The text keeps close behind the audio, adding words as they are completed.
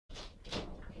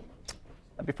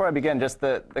Before I begin, just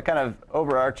the kind of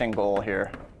overarching goal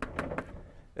here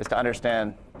is to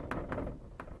understand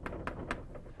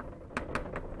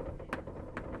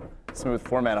smooth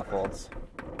four manifolds.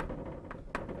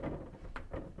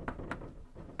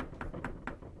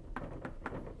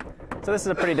 So this is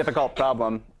a pretty difficult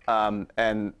problem,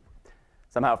 and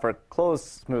somehow for closed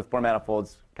smooth four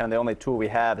manifolds, kind of the only tool we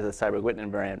have is the Seiberg-Witten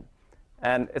invariant.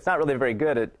 And it's not really very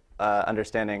good at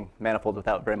understanding manifolds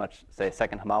without very much, say,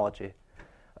 second homology.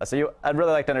 I'd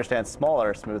really like to understand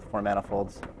smaller smooth four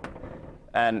manifolds.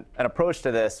 And an approach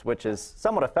to this, which is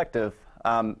somewhat effective,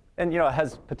 and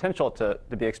has potential to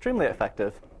be extremely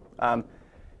effective,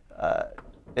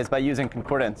 is by using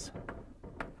concordance.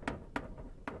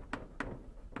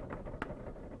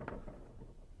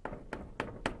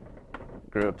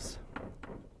 Groups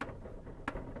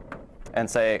and,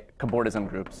 say, cobordism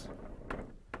groups.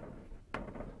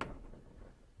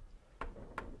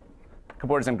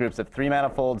 Cobordism groups of three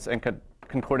manifolds and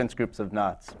concordance groups of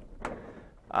knots.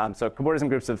 So cobordism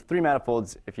groups of three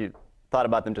manifolds, if you thought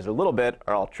about them just a little bit,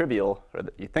 are all trivial, or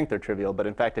you think they're trivial. But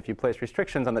in fact, if you place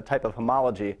restrictions on the type of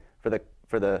homology for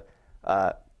the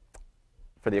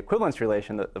equivalence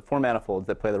relation, the four manifolds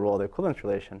that play the role of the equivalence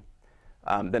relation,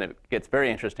 then it gets very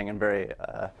interesting and very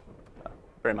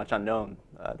much unknown,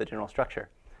 the general structure.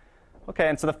 OK,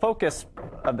 and so the focus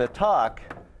of the talk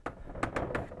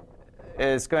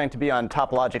is going to be on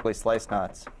topologically sliced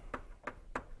knots.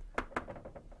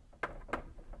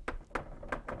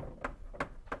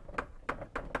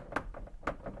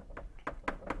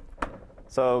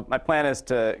 So my plan is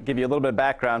to give you a little bit of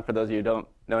background for those of you who don't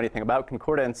know anything about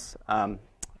concordance, on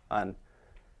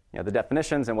the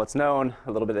definitions and what's known,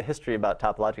 a little bit of history about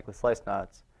topologically sliced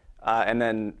knots, and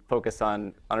then focus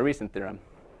on a recent theorem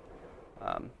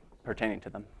pertaining to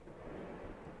them.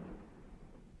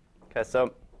 OK,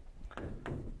 so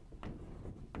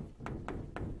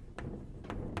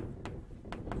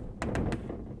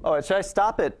should I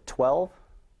stop at 12?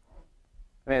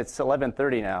 I mean, it's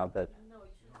 11:30 now, but no, you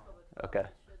should stop at 12. OK.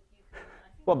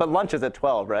 Well, but lunch is at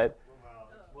 12, right?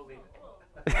 We'll leave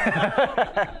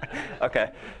it.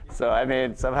 OK. So I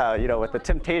mean, somehow, with the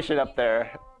temptation up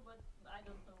there.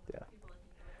 Yeah.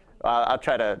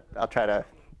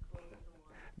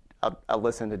 I'll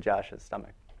listen to Josh's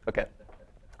stomach. OK.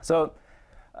 So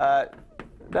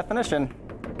definition.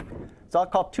 So I'll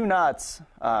call two knots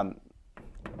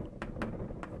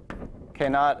K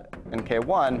naught and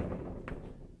K1.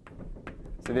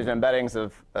 So these are embeddings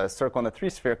of a circle in the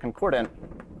three-sphere concordant.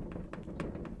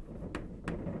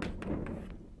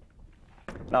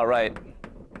 And I'll write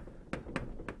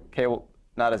K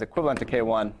naught is equivalent to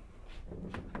K1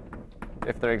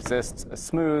 if there exists a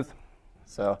smooth.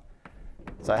 So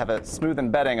I have a smooth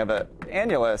embedding of an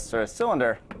annulus or a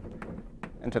cylinder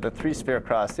into the three-sphere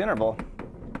cross interval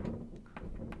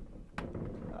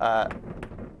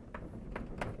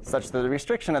such that the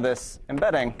restriction of this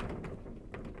embedding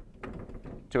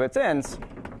to its ends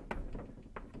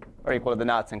are equal to the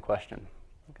knots in question.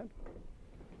 Okay.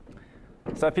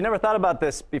 So if you never thought about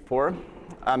this before,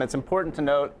 it's important to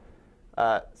note,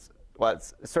 it's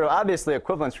sort of obviously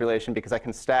equivalence relation because I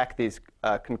can stack these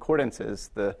concordances,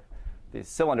 these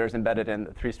cylinders embedded in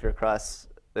the three-sphere cross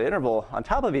the interval on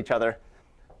top of each other.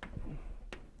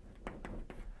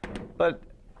 But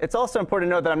it's also important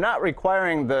to note that I'm not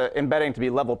requiring the embedding to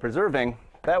be level preserving.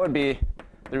 That would be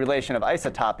the relation of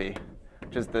isotopy,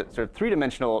 which is the sort of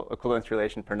three-dimensional equivalence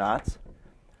relation for knots.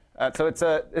 So it's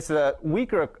a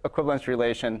weaker equivalence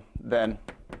relation than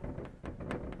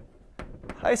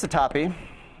isotopy.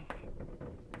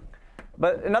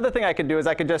 But another thing I could do is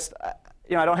I could just,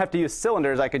 I don't have to use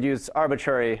cylinders. I could use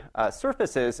arbitrary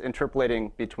surfaces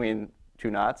interpolating between two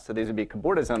knots. So these would be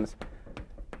cobordisms.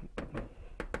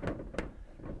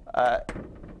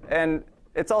 And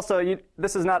it's also,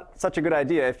 this is not such a good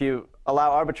idea. If you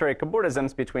allow arbitrary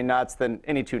cobordisms between knots, then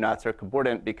any two knots are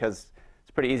cobordant because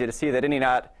it's pretty easy to see that any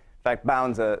knot, in fact,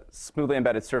 bounds a smoothly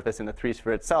embedded surface in the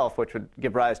three-sphere itself, which would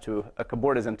give rise to a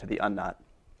cobordism to the unknot.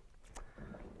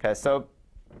 OK, so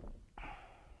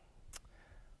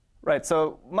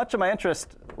so much of my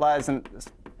interest lies in this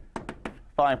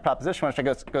following proposition,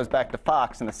 which goes back to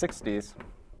Fox in the 60s,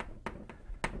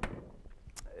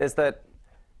 is that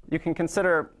you can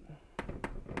consider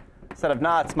a set of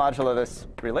knots modulo this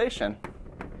relation.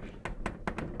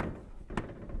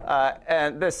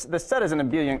 And this set has an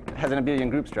abelian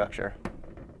group structure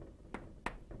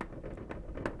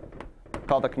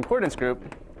called the concordance group.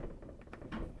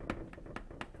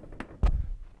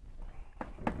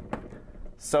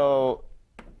 So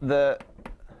the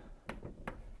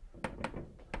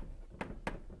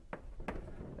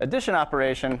addition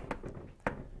operation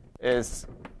is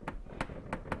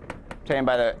obtained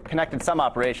by the connected sum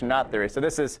operation knot theory. So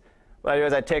this is what I do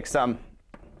is I take some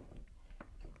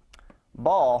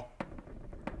ball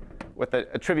with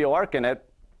a trivial arc in it.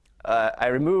 I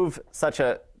remove such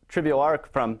a trivial arc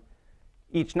from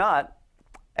each knot,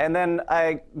 and then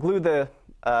I glue the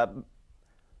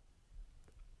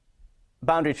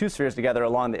boundary two spheres together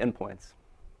along the endpoints.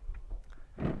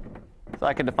 So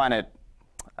I can define it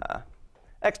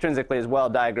extrinsically as well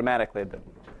diagrammatically, but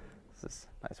this is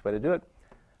a nice way to do it.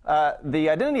 The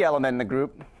identity element in the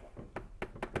group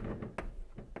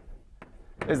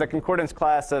is the concordance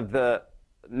class of the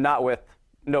knot with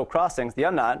no crossings, the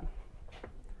unknot.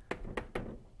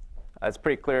 It's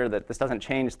pretty clear that this doesn't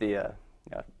change the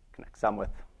connect sum with.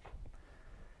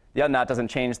 The unknot doesn't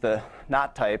change the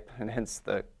knot type, and hence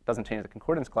doesn't change the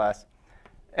concordance class.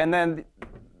 And then,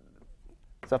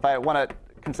 so if I want to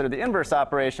consider the inverse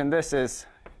operation, this is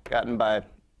gotten by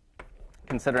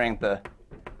considering the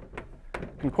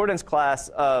concordance class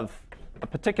of a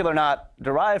particular knot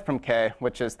derived from K,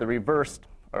 which is the reversed,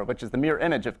 or which is the mirror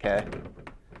image of K.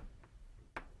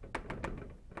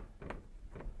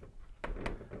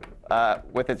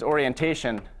 With its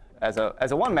orientation as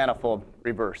a one manifold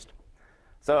reversed.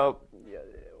 So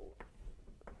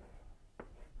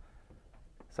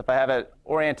if I have an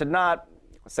oriented knot,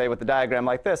 say with the diagram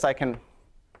like this, I can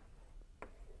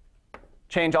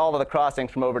change all of the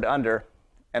crossings from over to under,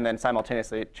 and then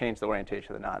simultaneously change the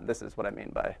orientation of the knot. This is what I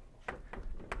mean by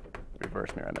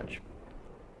reverse mirror image.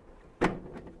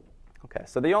 Okay,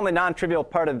 so the only non-trivial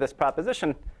part of this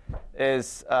proposition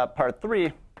is part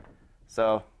 3.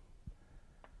 So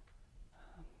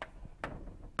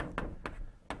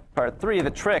part 3, the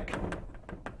trick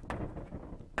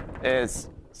is,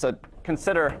 so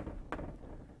consider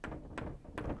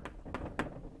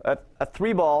a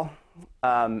 3-ball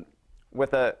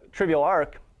with a trivial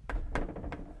arc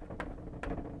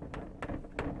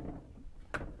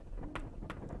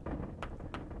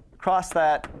cross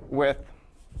that with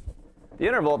the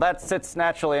interval that sits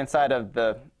naturally inside of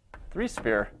the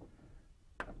 3-sphere.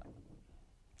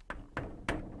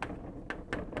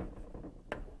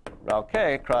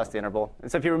 K across the interval. And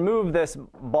so if you remove this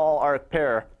ball arc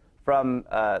pair from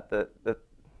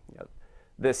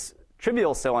this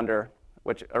trivial cylinder,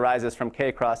 which arises from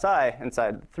K cross I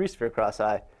inside the 3-sphere cross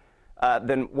I,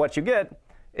 then what you get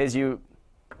is a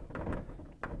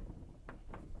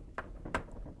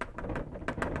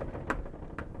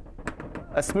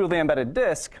smoothly embedded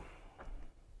disk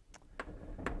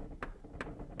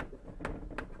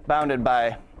bounded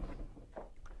by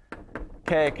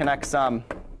K connect sum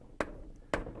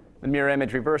the mirror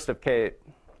image reversed of K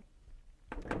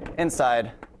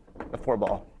inside the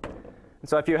 4-ball. And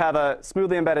so if you have a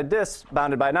smoothly embedded disk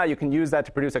bounded by a knot, you can use that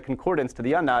to produce a concordance to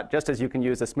the unknot, just as you can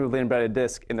use a smoothly embedded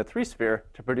disk in the 3-sphere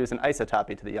to produce an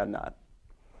isotopy to the unknot.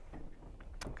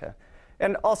 Okay.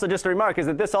 And also just a remark is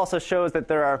that this also shows that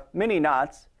there are many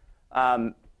knots,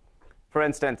 for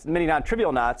instance, many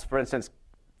non-trivial knots. For instance,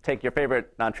 take your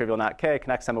favorite non-trivial knot K,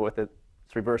 connect some with its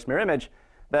reverse mirror image,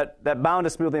 that bound a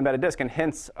smoothly embedded disk and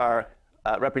hence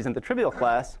represent the trivial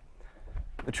class.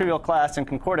 The trivial class in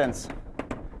concordance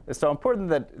is so important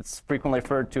that it's frequently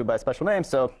referred to by a special name.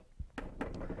 So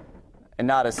a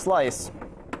knot is slice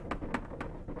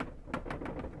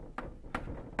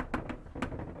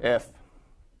if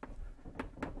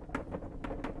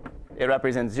it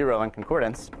represents 0 in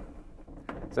concordance.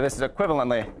 So this is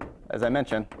equivalently, as I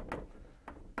mentioned,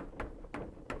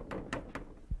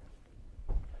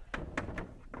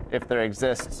 if there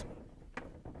exists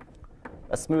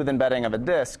a smooth embedding of a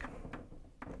disk,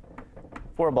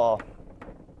 4-ball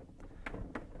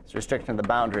is restricted to the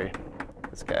boundary,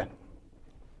 this K.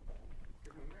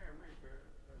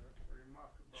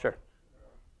 Sure.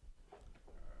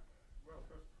 Well,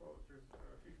 first of all, it is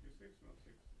 56, not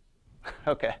 60.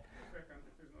 Okay. Second,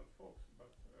 it is not Fox, but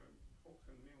Fox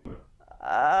and Milner.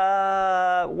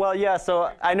 Well, yeah,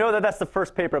 so I know that that's the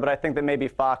first paper, but I think that maybe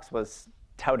Fox was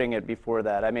touting it before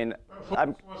that. I mean,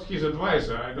 Fox was his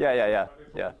advisor. I don't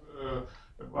yeah. know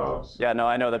about Yeah, no,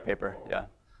 I know that paper, yeah.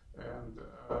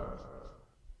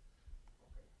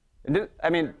 And I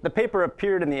mean, the paper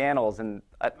appeared in the annals, and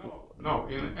no,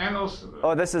 in annals.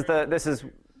 Oh, this is.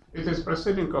 It is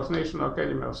Proceeding of National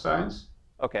Academy of Science.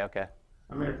 Okay.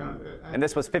 American. And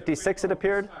this was 56. It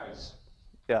appeared. Size.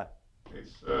 Yeah.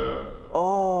 It's.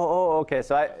 Okay.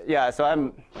 So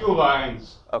I'm. Few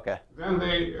lines. Okay. Then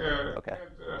they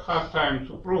had a hard time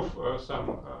to prove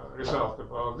some result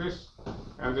about this,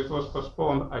 and it was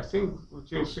postponed, I think,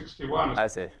 until 61. I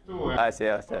see. I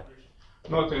see.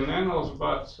 Not in annals,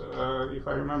 but if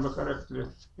I remember correctly,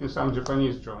 in some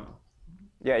Japanese journal.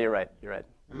 Yeah, you're right.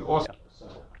 And also,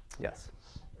 Yes.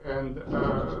 And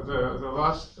the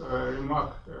last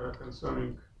remark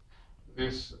concerning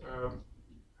this,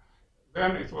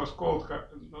 then it was called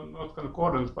not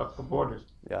concordance but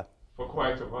cobordism. Yeah. For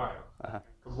quite a while.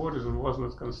 Cobordism was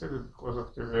not considered because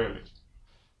of triviality.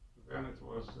 Then it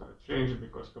was changed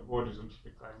because cobordisms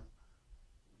became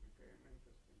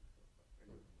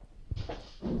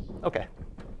interesting. Okay.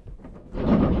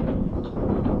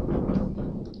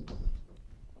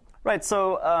 Right,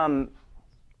 so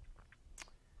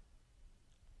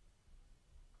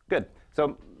good.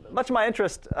 So much of my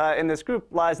interest in this group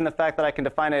lies in the fact that I can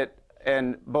define it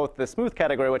in both the smooth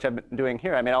category, which I've been doing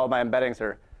here. I mean, all of my embeddings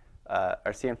are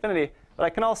C infinity. But I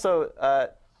can also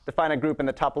define a group in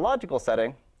the topological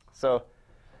setting. So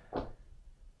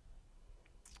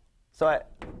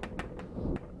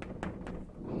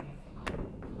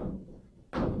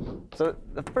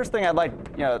the first thing I'd like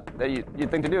that you'd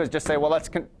think to do is just say, well, let's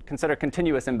consider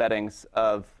continuous embeddings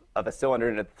of a cylinder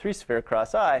into the three-sphere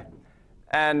cross I.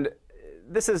 And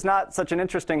this is not such an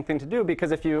interesting thing to do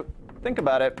because if you think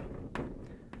about it,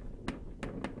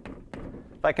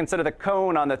 if I consider the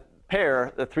cone on the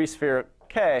pair, the three-sphere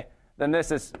K, then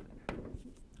this is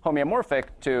homeomorphic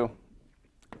to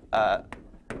the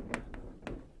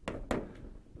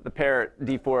pair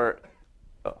D4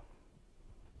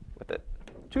 with the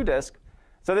two disk.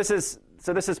 So this is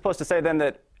supposed to say then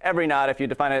that every knot, if you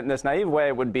define it in this naive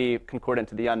way, would be concordant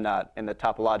to the unknot in the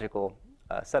topological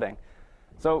setting.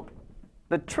 So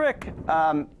the trick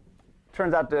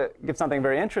turns out to give something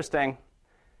very interesting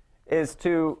is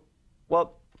to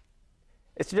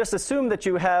just assume that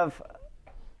you have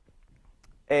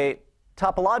a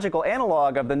topological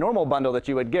analog of the normal bundle that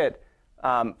you would get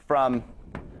from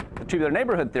the tubular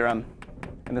neighborhood theorem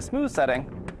in the smooth setting.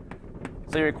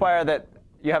 So you require that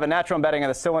you have a natural embedding of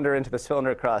the cylinder into the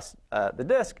cylinder across the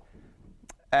disk,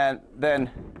 and then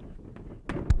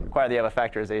require that you have a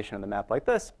factorization of the map like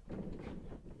this.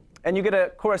 And you get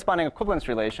a corresponding equivalence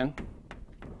relation,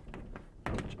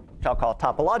 which I'll call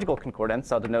topological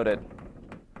concordance. I'll denote it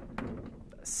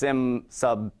sim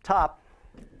sub top.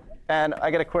 And I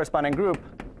get a corresponding group,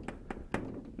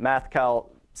 math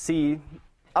cal C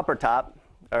upper top,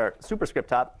 or superscript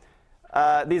top.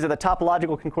 These are the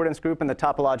topological concordance group and the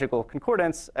topological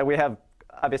concordance. And we have,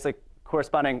 obviously,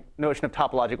 corresponding notion of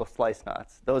topological slice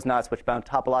knots, those knots which bound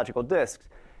topological disks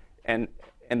in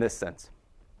this sense.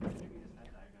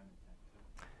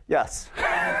 Yes.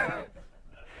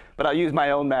 But I'll use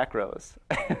my own macros.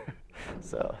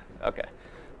 So, OK.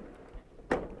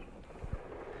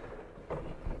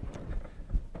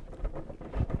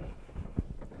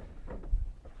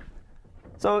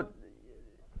 So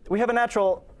we have a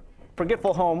natural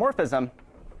forgetful homomorphism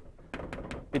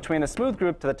between the smooth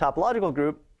group to the topological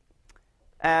group.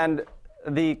 And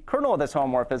the kernel of this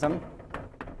homomorphism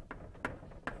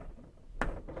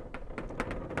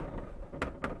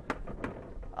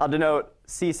I'll denote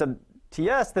C sub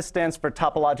TS. This stands for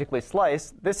topologically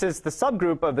sliced. This is the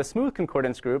subgroup of the smooth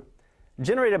concordance group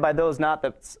generated by those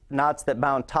knots that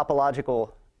bound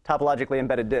topologically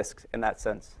embedded disks in that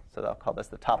sense. So I'll call this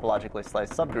the topologically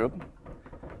sliced subgroup.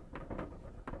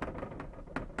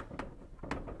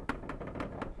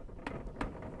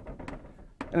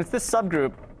 And it's this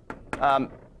subgroup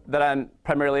that I'm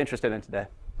primarily interested in today.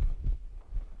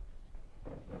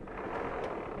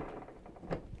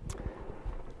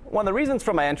 One of the reasons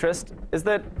for my interest is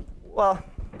that, well,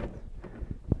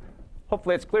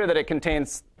 hopefully it's clear that it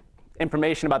contains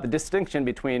information about the distinction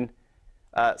between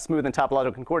smooth and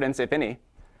topological concordance, if any.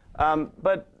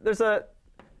 But there's a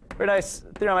very nice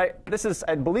theorem. This is,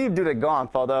 I believe, due to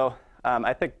Gompf, although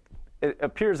I think it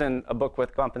appears in a book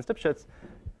with Gompf and Stipschitz.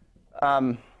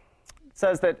 It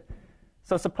says that,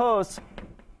 so suppose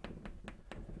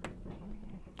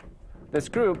this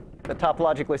group, the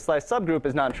topologically sliced subgroup,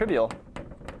 is non-trivial,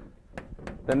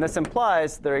 then this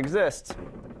implies there exists,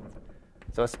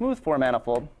 so a smooth four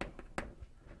manifold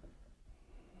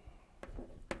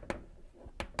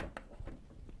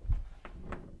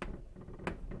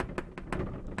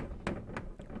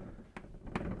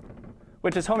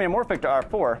which is homeomorphic to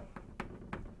R4,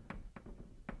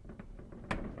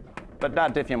 but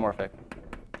not diffeomorphic.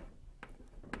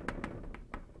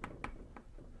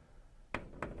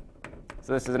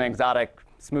 So this is an exotic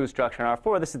smooth structure in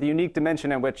R4. This is the unique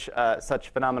dimension in which such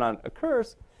phenomenon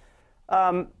occurs.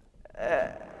 And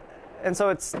so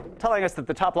it's telling us that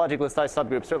the topologically sliced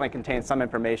subgroup certainly contains some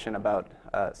information about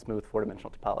smooth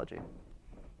four-dimensional topology.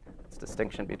 It's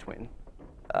distinction between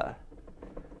that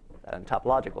and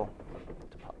topological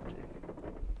topology.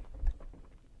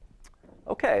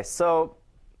 OK, so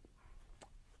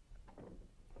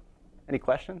any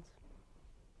questions?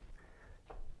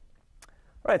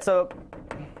 All right, so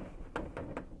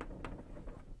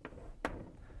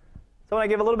So I want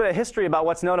to give a little bit of history about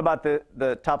what's known about the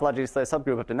topologically sliced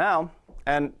subgroup up to now.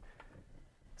 And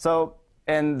so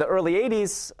in the early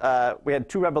 80s, we had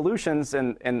two revolutions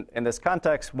in this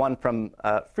context, one from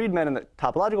Friedman in the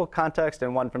topological context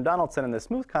and one from Donaldson in the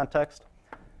smooth context.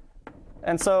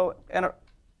 And so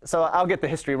I'll get the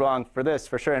history wrong for this,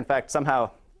 for sure. In fact,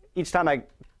 somehow, each time I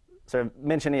sort of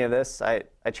mention any of this, I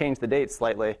change the date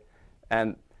slightly.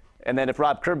 And then if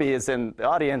Rob Kirby is in the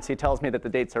audience, he tells me that the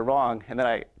dates are wrong. And then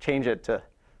I change it to,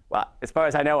 well, as far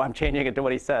as I know, I'm changing it to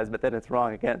what he says. But then it's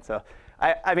wrong again. So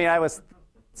I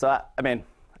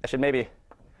should maybe.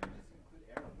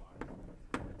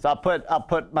 So I'll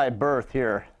put my birth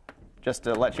here just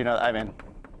to let you know.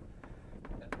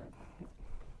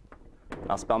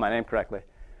 I'll spell my name correctly.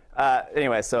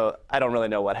 Anyway, so I don't really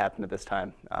know what happened at this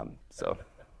time.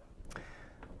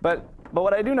 But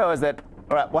what I do know is that,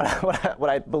 or what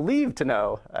I believe to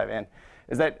know,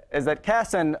 is that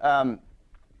Casson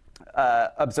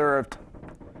observed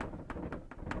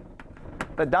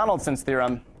that Donaldson's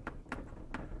theorem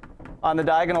on the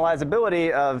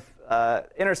diagonalizability of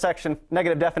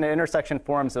negative definite intersection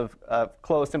forms of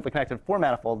closed simply connected four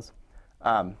manifolds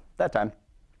that time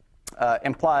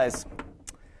implies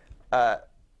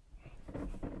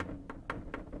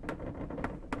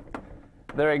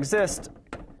there exist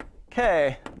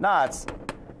k knots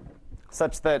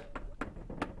such that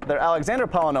their Alexander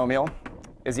polynomial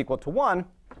is equal to 1,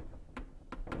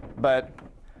 but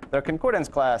their concordance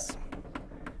class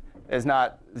is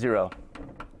not 0.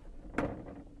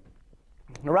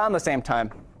 Around the same time,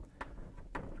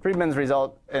 Friedman's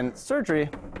result in surgery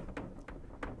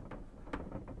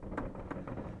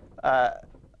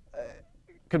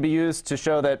could be used to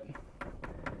show that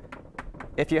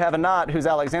if you have a knot whose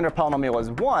Alexander polynomial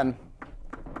is 1,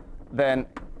 then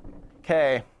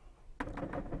K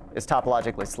is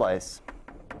topologically sliced.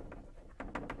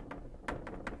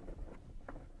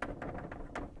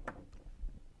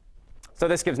 So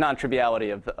this gives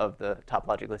non-triviality of the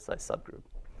topologically sliced subgroup.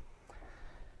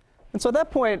 And so at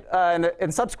that point,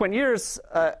 in subsequent years,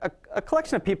 a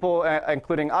collection of people,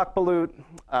 including Akbulut,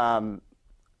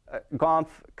 Gompf,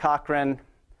 Cochrane,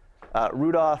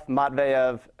 Rudolph,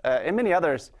 Matveyev, and many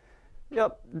others,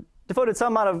 devoted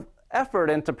some amount of effort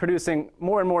into producing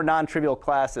more and more non-trivial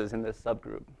classes in this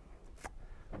subgroup.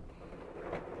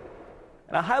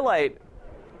 And I highlight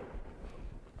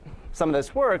some of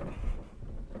this work.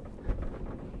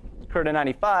 It occurred in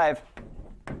 '95.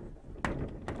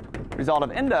 Result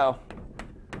of Endo,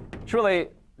 which really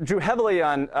drew heavily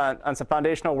on some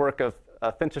foundational work of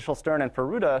Fintischl, Stern, and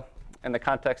Feruda in the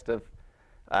context of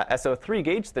SO3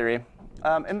 gauge theory.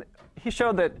 And he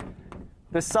showed that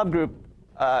this subgroup,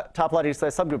 topologically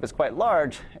sliced subgroup, is quite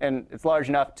large, and it's large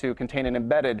enough to contain an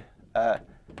embedded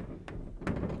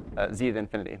z to the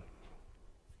infinity.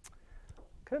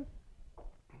 Okay.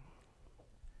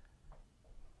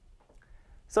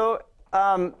 So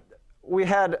we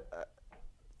had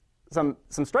some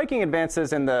striking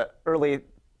advances in the early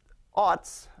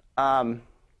aughts, coming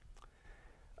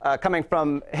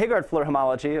from Hegardt-Floer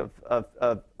homology of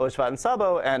Oshvat and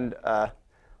Szabo, and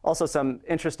also some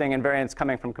interesting invariants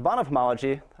coming from Kabanov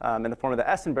homology in the form of the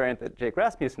S invariant that Jake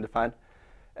Rasmussen defined.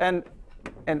 And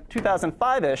in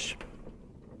 2005-ish,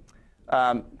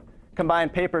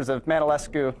 combined papers of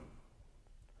Manolescu,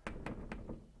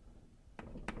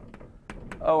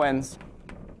 Owens,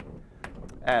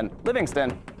 and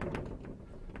Livingston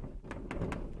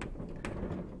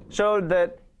showed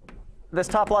that this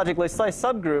topologically sliced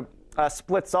subgroup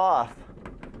splits off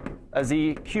a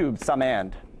z cubed sum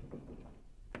and.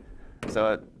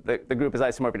 So the group is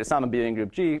isomorphic to sum, and being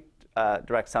group G,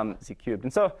 direct sum z cubed.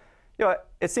 And so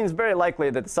it seems very likely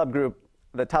that the subgroup,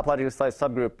 the topologically sliced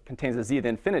subgroup, contains a z to the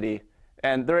infinity.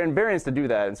 And there are invariants to do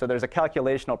that. And so there's a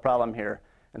calculational problem here.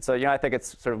 And so I think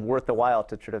it's sort of worth the while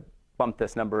to try to bump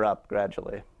this number up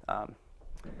gradually.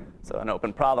 So an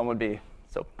open problem would be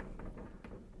so.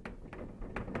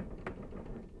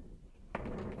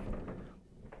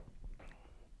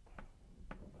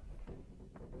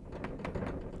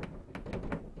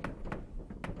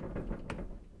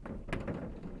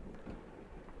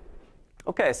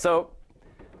 OK, so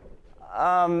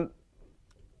I want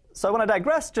to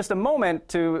digress just a moment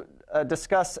to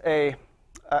discuss a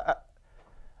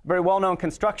very well-known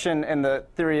construction in the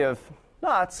theory of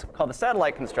knots called the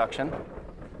satellite construction.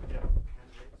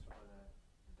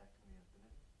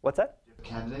 What's that? Do you have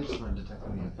candidates for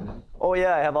detecting the infinite? Oh,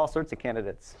 yeah, I have all sorts of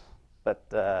candidates. But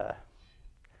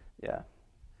yeah,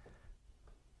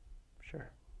 sure.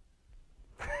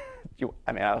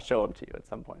 I'll show them to you at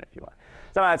some point if you want.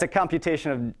 So it's a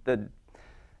computation of the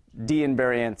D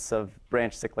invariance of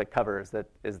branch cyclic covers that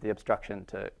is the obstruction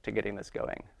to getting this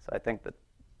going. So I think that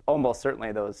almost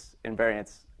certainly those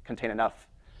invariants contain enough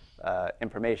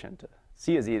information to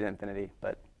see a Z to infinity,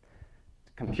 but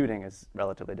computing is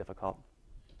relatively difficult.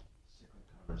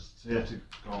 So you have to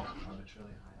go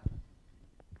arbitrarily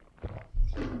high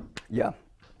up? Yeah.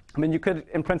 I mean, you could,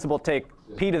 in principle, take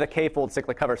p to the k-fold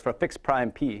cyclic covers for a fixed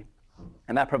prime p,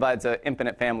 and that provides an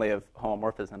infinite family of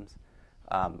homeomorphisms,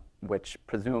 which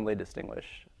presumably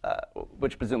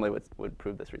would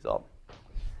prove this result.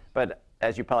 But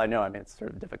as you probably know, I mean, it's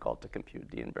sort of difficult to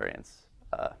compute D invariance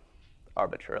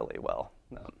arbitrarily well.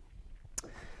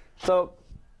 So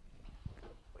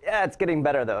yeah, it's getting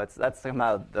better, though. That's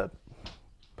somehow the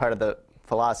part of the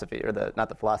philosophy, or not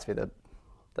the philosophy, the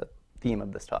theme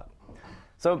of this talk.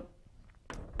 So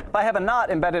if I have a knot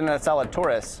embedded in a solid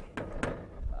torus,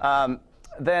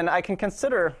 then I can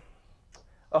consider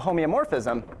a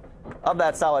homeomorphism of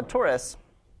that solid torus,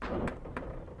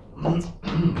 which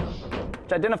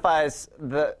identifies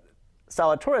the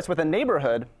solid torus with a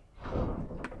neighborhood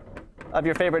of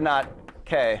your favorite knot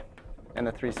K in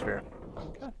the 3-sphere.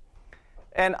 Okay.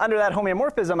 And under that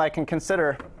homeomorphism, I can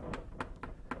consider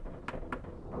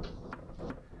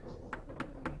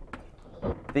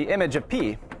the image of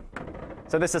P.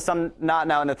 So this is some knot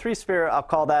now in the 3-sphere. I'll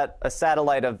call that a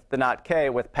satellite of the knot K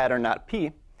with pattern knot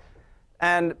P.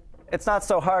 And it's not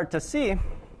so hard to see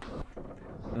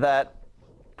that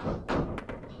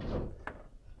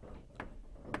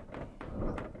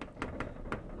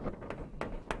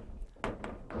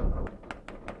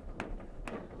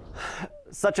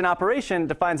such an operation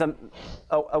defines a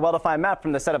well-defined map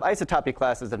from the set of isotopy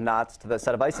classes of knots to the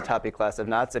set of isotopy class of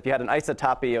knots. If you had an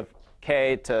isotopy of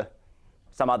K to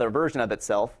some other version of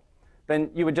itself, then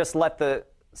you would just let the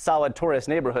solid torus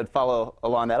neighborhood follow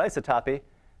along that isotopy,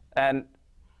 and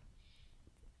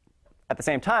at the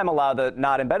same time allow the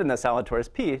knot embedded in the solid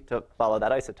torus P to follow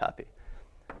that isotopy.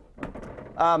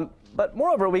 But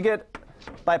moreover, we get,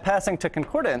 by passing to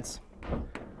concordance,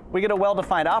 we get a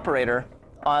well-defined operator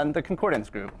on the concordance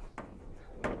group.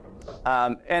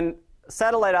 And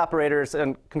satellite operators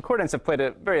and concordance have played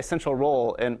a very essential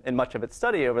role in much of its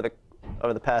study over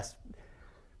the past,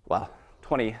 well,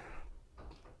 20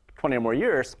 or more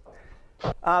years.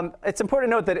 It's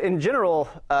important to note that in general,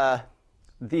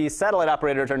 the satellite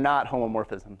operators are not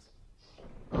homomorphisms.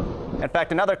 In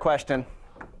fact, another question,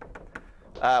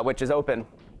 which is open,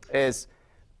 is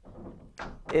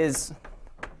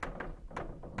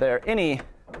there any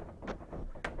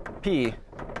P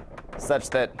such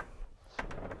that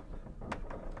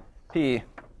P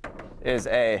is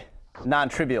a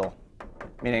non-trivial,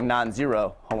 meaning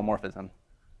non-zero homomorphism?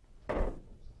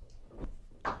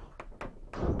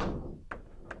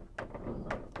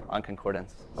 On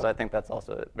concordance. So I think that's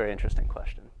also a very interesting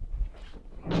question.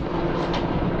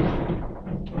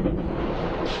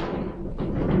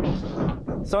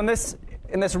 So in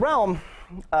this realm,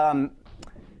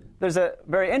 there's a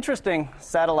very interesting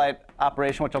satellite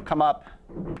operation which will come up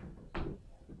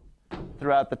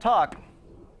throughout the talk.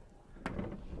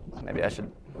 Maybe I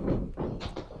should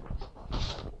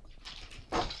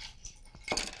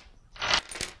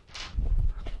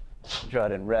draw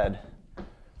it in red.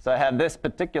 So I have this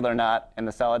particular knot in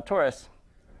the solid torus.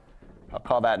 I'll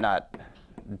call that knot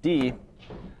D.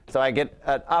 So I get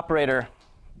an operator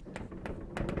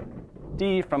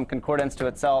D from concordance to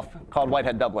itself called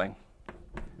Whitehead doubling.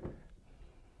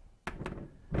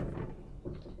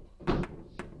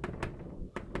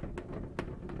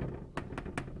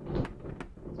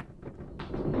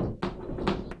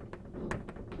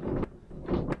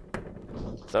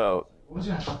 So what was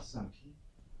your hypothesis on P?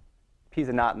 P is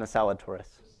a knot in the solid torus.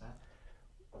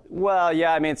 Well,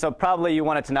 yeah, I mean, so probably you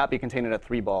want it to not be contained in a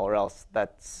 3-ball, or else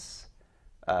that's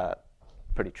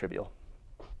pretty trivial.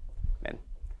 And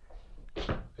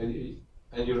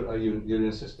you're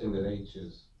insisting that H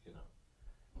is,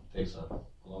 takes a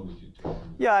longitude.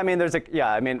 Yeah, I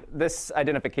mean, this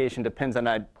identification depends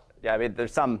on,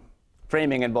 there's some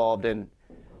framing involved in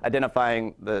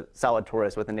identifying the solid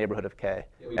torus with a neighborhood of K.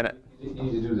 Yeah, you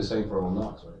need to do the same for all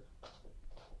knots, right?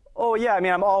 Oh, yeah, I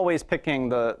mean, I'm always picking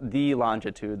the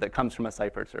longitude that comes from a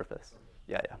Seifert surface.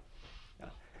 Yeah. I'm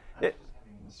just having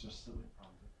this just silly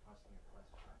problem with posing a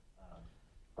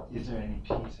question. Is there any P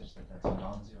such that that's a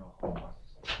non-zero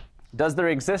homomorphism? Does there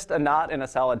exist a knot in a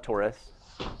solid torus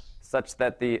such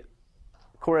that the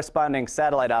corresponding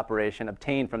satellite operation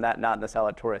obtained from that knot in the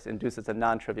solid torus induces a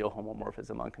non-trivial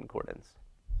homomorphism on concordance?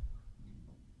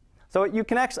 So you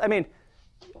can actually,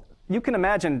 you can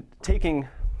imagine taking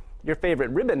your favorite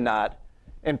ribbon knot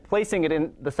and placing it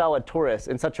in the solid torus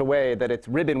in such a way that it's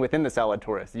ribbon within the solid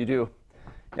torus.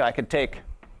 I could take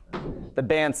the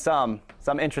band sum,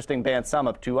 some interesting band sum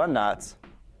of two unknots.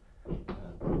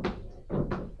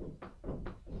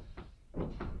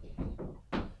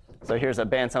 So here's a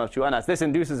band sum of two unknots. This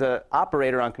induces an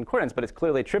operator on concordance, but it's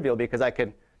clearly trivial because I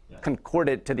could concord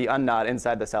it to the unknot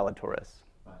inside the solid torus.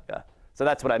 Yeah. So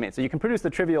that's what I mean. So you can produce the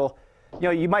trivial.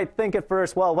 You might think at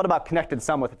first, well, what about connected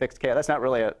sum with a fixed k? That's not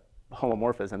really a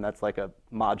homomorphism. That's like a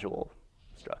module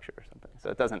structure or something. So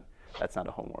it doesn't. That's not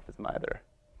a homomorphism either.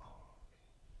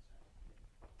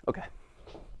 OK.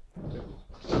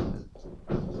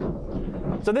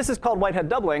 So this is called Whitehead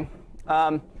doubling.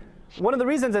 One of the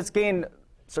reasons it's gained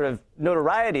sort of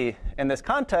notoriety in this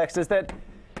context is that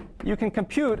you can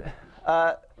compute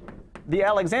the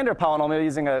Alexander polynomial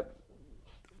using a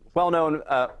well-known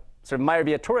sort of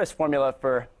Meyer-Vietoris formula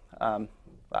for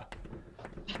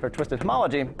twisted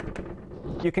homology.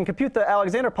 You can compute the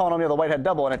Alexander polynomial, the Whitehead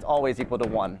double, and it's always equal to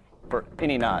 1 for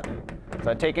any knot.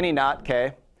 So I take any knot,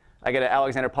 k. I get an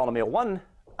Alexander polynomial 1.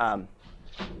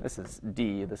 This is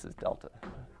d. This is delta.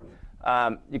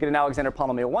 You get an Alexander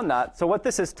polynomial 1 knot. So what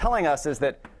this is telling us is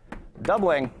that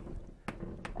doubling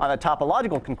on a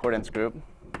topological concordance group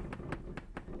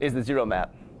is the 0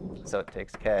 map. So it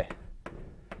takes k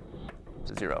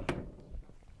to 0.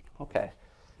 OK.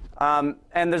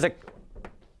 And there's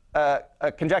a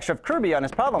conjecture of Kirby on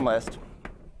his problem list,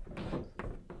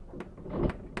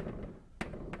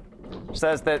 which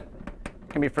says that it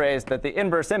can be phrased that the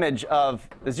inverse image of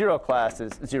the 0 class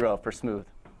is 0 for smooth.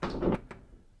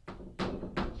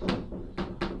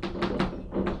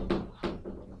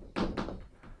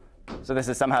 So this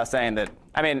is somehow saying that,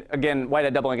 I mean, again,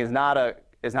 Whitehead doubling is not a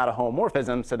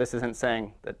homomorphism, so this isn't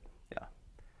saying that, yeah,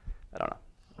 I don't know,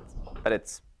 but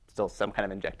it's still some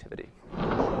kind of injectivity.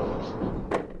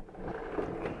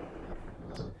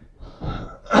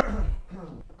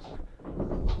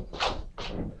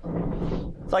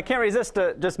 So I can't resist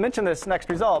to just mention this next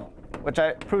result, which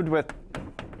I proved with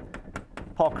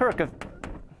Paul Kirk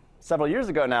several years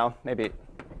ago now, maybe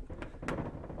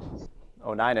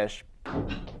 09-ish.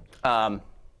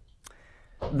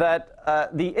 That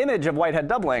the image of Whitehead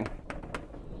doubling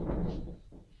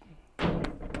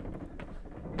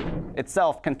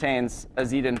itself contains a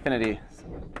z to infinity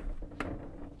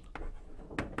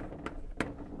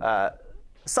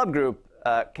subgroup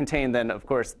contained then, of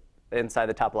course, inside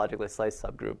the topologically sliced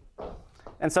subgroup.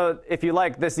 And so if you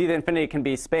like, this z to infinity can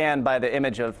be spanned by the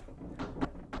image of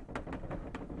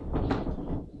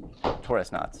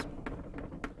torus knots.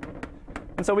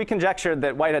 And so we conjectured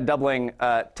that Whitehead doubling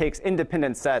takes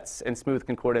independent sets in smooth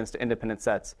concordance to independent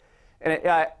sets. And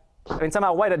I mean,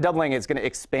 somehow Whitehead doubling is going to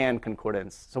expand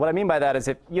concordance. So what I mean by that is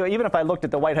even if I looked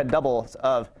at the Whitehead doubles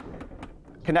of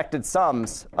connected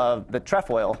sums of the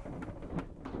trefoil,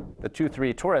 the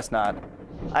 2-3 torus knot,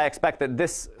 I expect that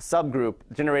this subgroup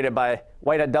generated by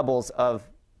Whitehead doubles of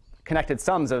connected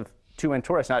sums of 2n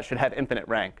torus knots should have infinite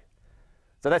rank.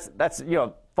 So that's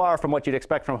far from what you'd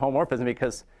expect from homomorphism,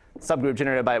 because subgroup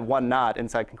generated by one knot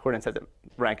inside concordance has a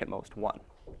rank at most 1.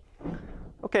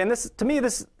 OK, and this, to me,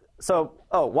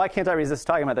 why can't I resist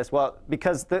talking about this? Well,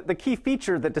 because the key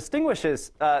feature that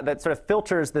distinguishes, that sort of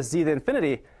filters the z to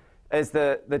infinity is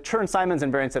the Chern-Simons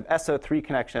invariance of SO3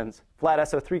 connections, flat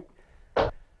SO3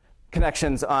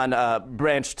 connections on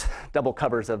branched double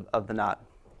covers of the knot.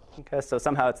 OK, so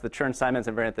somehow it's the Chern-Simons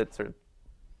invariant that sort of,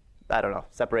 I don't know,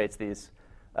 separates these,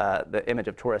 the image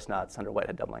of torus knots under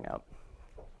Whitehead doubling out.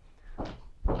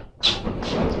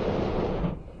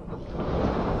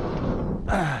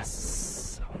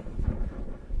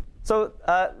 So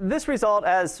this result,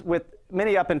 as with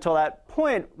many up until that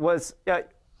point, was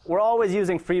we're always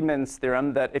using Friedman's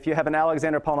theorem that if you have an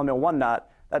Alexander polynomial 1 knot,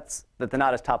 that the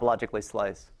knot is topologically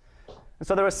sliced. And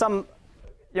so there was some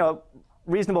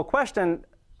reasonable question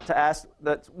to ask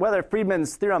that whether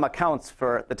Friedman's theorem accounts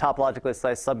for the topologically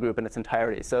sliced subgroup in its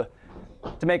entirety. So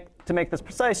to make this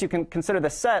precise, you can consider the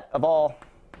set of all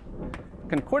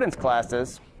concordance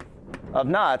classes of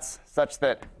knots such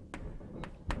that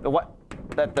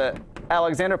the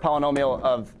Alexander polynomial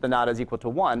of the knot is equal to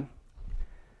 1.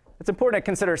 It's important to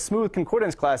consider smooth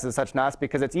concordance classes of such knots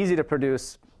because it's easy to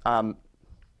produce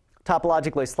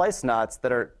topologically sliced knots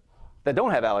that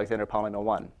don't have Alexander polynomial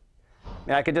 1. I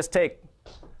mean, I could just take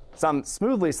some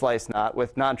smoothly sliced knot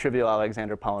with non-trivial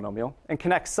Alexander polynomial and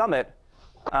connect sum it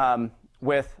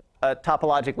with a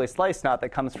topologically sliced knot that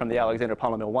comes from the Alexander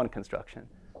polynomial 1 construction.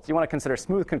 So you want to consider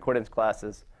smooth concordance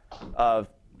classes of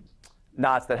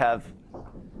knots that have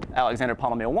Alexander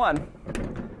polynomial 1.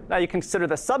 Now you consider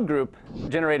the subgroup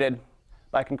generated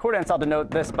by concordance. I'll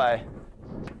denote this by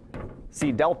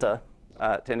C delta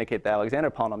to indicate the Alexander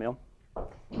polynomial.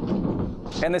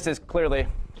 And this is clearly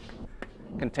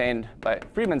contained by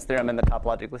Friedman's theorem in the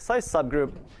topologically sliced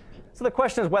subgroup. So the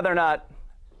question is whether or not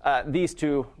these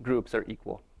two groups are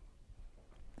equal.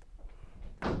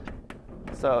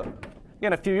 So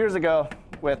again, a few years ago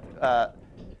with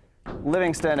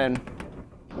Livingston and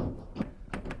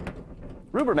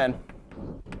Ruberman,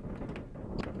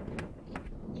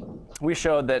 we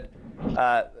showed that,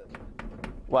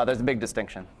 well, there's a big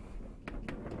distinction.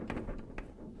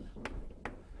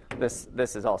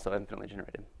 This is also infinitely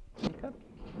generated. Okay.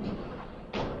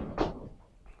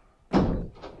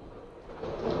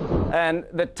 And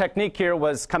the technique here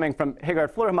was coming from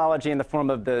Hegardt-Floer homology in the form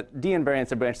of the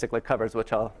d-invariance of branch cyclic covers,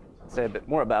 which I'll say a bit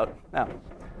more about now,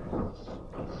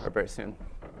 or very soon.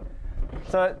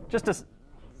 So just to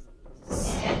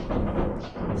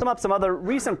sum up some other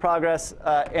recent progress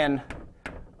in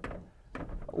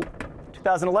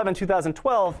 2011,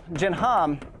 2012, Jin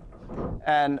Ham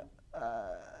and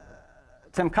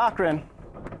Tim Cochran,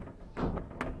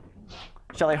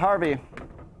 Shelley Harvey,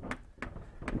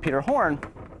 and Peter Horn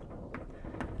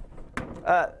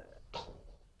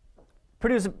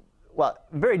produce, well,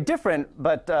 very different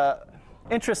but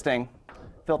interesting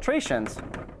filtrations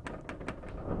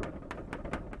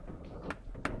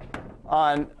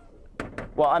on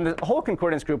the whole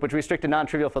concordance group, which restricted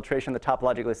non-trivial filtration, the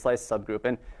topologically sliced subgroup.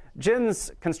 And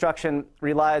Jin's construction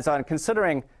relies on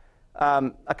considering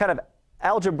a kind of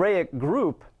algebraic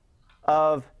group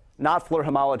of knot-Floer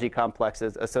homology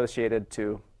complexes associated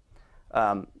to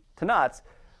knots,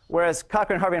 whereas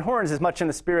Cochran, Harvey, and Horns is much in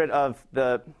the spirit of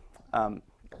the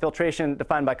filtration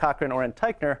defined by Cochran, Orr, and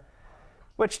Teichner,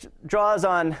 which draws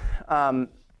on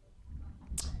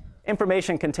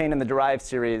information contained in the derived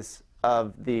series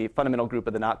of the fundamental group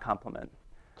of the knot complement.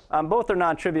 Both are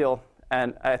non-trivial,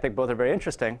 and I think both are very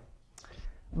interesting.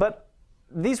 But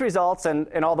these results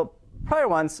and all the prior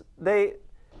ones, if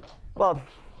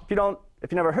you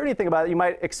never heard anything about it, you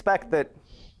might expect that,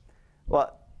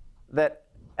 that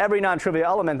every non-trivial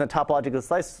element in the topologically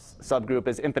sliced subgroup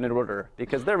is infinite order,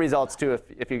 because their results too,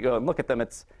 if you go and look at them,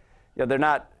 it's they're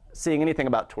not seeing anything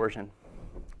about torsion.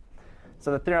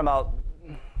 So the theorem I'll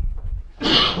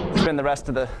spend the rest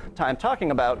of the time talking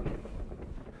about.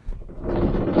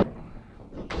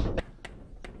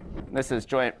 This is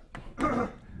joint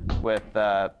with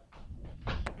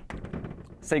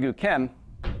Se-Goo Kim.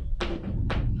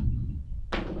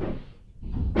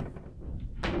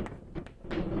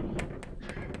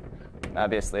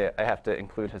 Obviously, I have to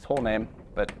include his whole name,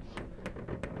 but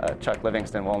Chuck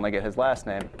Livingston will only get his last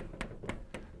name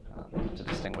to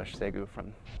distinguish Se-Goo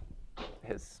from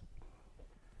his.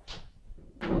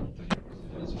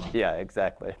 Yeah,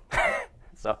 exactly.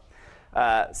 So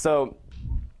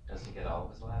Does he get all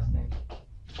of his last name?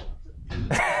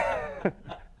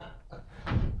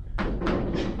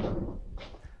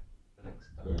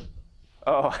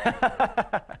 Oh.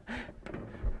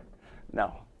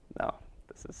 No.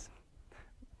 This is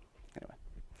anyway.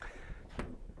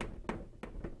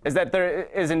 Is that there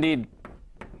is indeed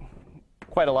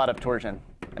quite a lot of torsion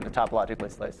in the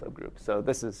topologically sliced subgroup. So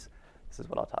this is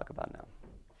what I'll talk about now.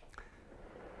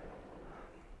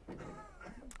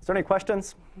 Is there any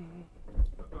questions?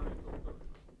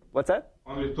 What's that?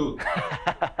 Only two.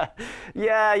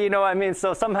 Yeah, I mean,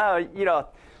 so somehow,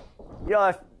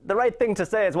 if the right thing to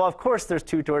say is, well, of course there's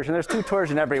two torsion. There's two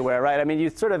torsion everywhere, right? I mean, you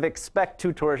sort of expect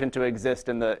two torsion to exist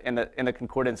in the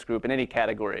concordance group in any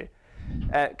category.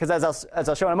 Because as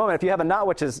I'll show in a moment, if you have a knot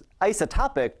which is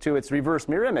isotopic to its reverse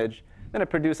mirror image, then it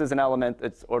produces an element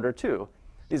that's order 2.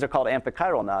 These are called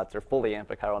amphichiral knots or fully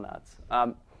amphichiral knots.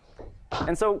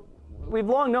 And so we've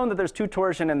long known that there's two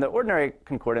torsion in the ordinary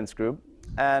concordance group,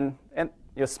 and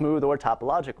smooth or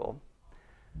topological.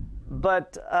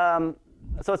 But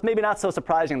so it's maybe not so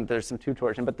surprising that there's some two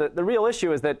torsion. But the real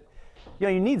issue is that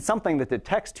you need something that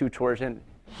detects two torsion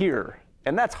here,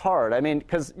 and that's hard. I mean,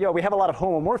 because we have a lot of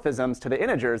homeomorphisms to the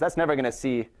integers. That's never going to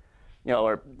see,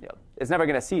 it's never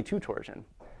going to see two torsion.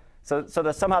 So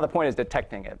somehow the point is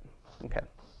detecting it. Okay.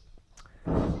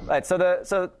 Right. So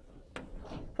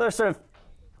there's sort of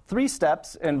 3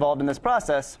 steps involved in this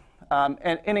process, and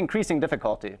in increasing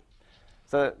difficulty.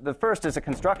 So the first is a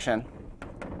construction.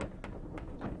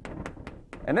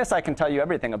 And this I can tell you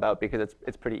everything about because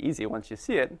it's pretty easy once you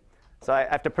see it. So I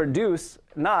have to produce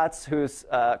knots whose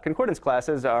concordance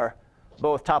classes are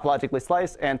both topologically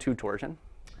sliced and two torsion.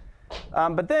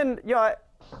 But then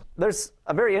there's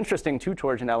a very interesting two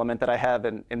torsion element that I have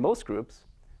in most groups.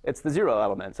 It's the 0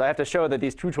 element. So I have to show that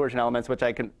these two torsion elements, which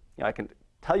I can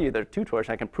tell you they're two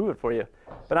torsion, I can prove it for you.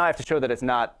 But now I have to show that it's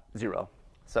not 0.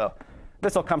 So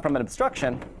this will come from an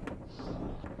obstruction.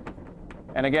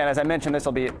 And again, as I mentioned, this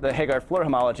will be the Hegardt-Floer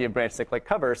homology of branch cyclic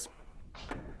covers.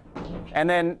 And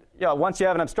then once you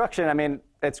have an obstruction, I mean,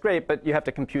 it's great, but you have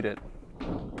to compute it.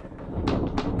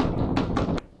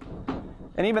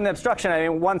 And even the obstruction, I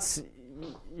mean, once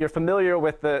you're familiar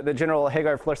with the general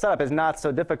Hegar-Floor setup, is not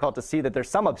so difficult to see that there's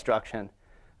some obstruction.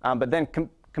 But then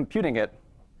computing it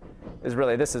is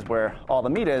really, this is where all the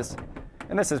meat is.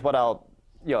 And this is what I'll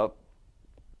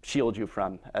shield you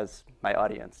from as my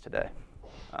audience today.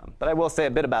 But I will say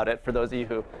a bit about it for those of you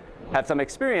who have some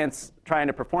experience trying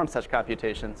to perform such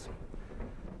computations.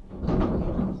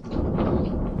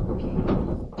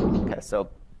 Okay, so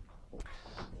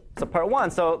part one.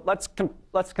 So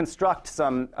let's construct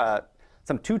some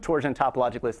two torsion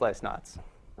topologically sliced knots.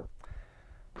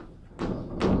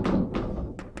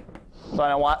 So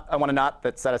I want a knot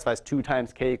that satisfies 2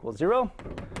 times k equals 0.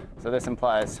 So this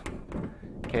implies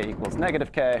k equals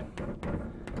negative k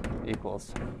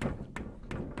equals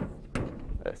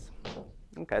this.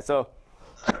 Okay, so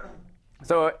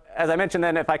as I mentioned,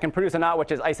 then if I can produce a knot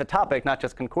which is isotopic, not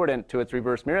just concordant to its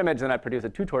reverse mirror image, then I produce a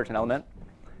 2 torsion element.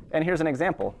 And here's an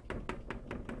example.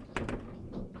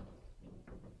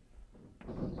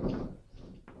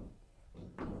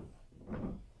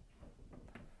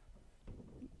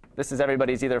 This is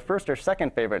everybody's either first or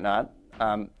second favorite knot,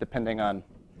 depending on,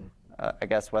 I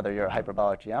guess, whether you're a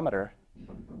hyperbolic geometer.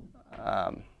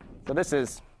 So this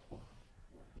is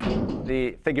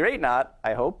the figure 8 knot,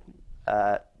 I hope.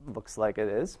 Looks like it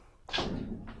is.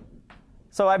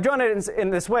 So I've drawn it in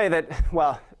this way that,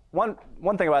 well, one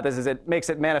thing about this is it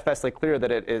makes it manifestly clear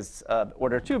that it is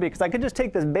order 2, because I could just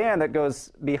take this band that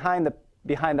goes behind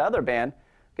the other band.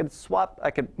 I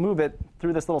could move it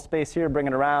through this little space here, bring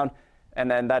it around, and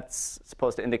then that's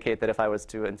supposed to indicate that if I was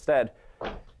to instead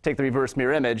take the reverse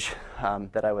mirror image,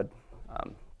 that I would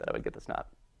get this knot.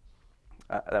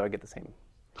 That I would get the same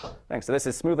thing. So this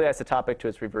is smoothly isotopic to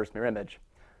its reverse mirror image,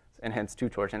 and hence 2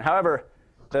 torsion. However,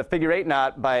 the figure 8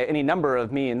 knot, by any number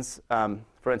of means,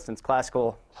 for instance,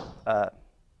 classical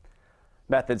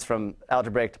methods from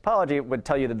algebraic topology, would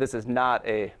tell you that this is not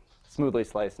a smoothly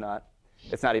sliced knot.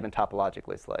 It's not even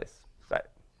topologically sliced. Right.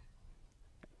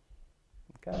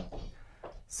 Okay.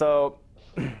 So,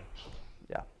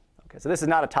 yeah. Okay. So this is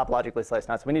not a topologically sliced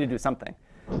knot. So we need to do something.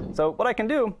 So what I can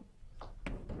do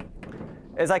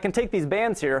is I can take these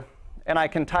bands here, and I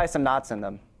can tie some knots in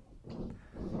them.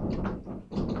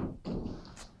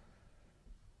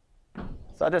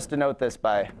 So I'll just denote this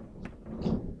by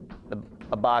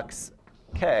a box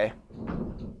K.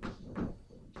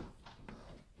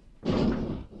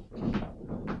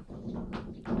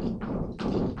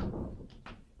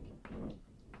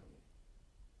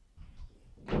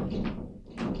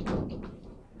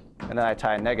 And then I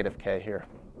tie a negative k here.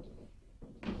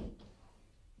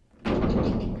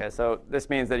 Okay, so this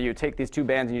means that you take these 2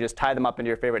 bands and you just tie them up into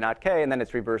your favorite knot k, and then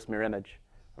it's reverse mirror image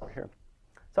over here.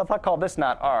 So if I call this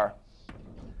knot R,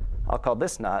 I'll call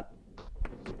this knot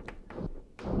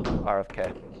R of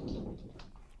k.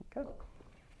 Okay.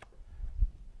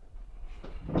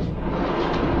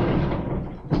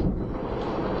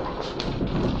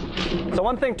 So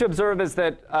one thing to observe is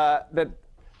that that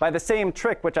by the same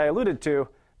trick which I alluded to,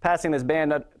 passing this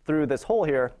band through this hole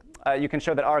here, you can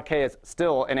show that RK is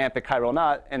still an amphichiral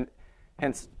knot, and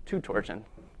hence 2 torsion.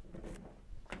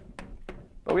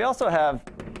 But we also have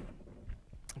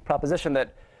a proposition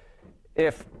that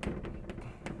if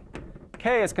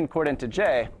K is concordant to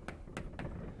J,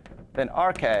 then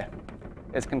RK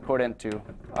is concordant to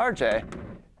RJ.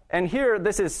 And here,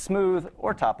 this is smooth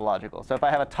or topological. So if I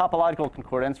have a topological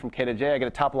concordance from K to J, I get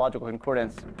a topological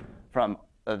concordance from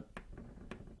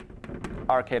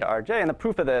RK to RJ. And the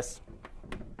proof of this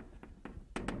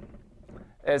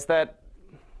is that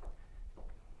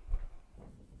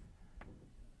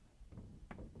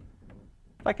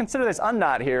if I consider this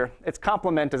unknot here, its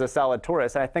complement is a solid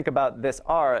torus. And I think about this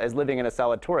R as living in a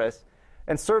solid torus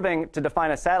and serving to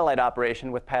define a satellite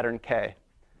operation with pattern K.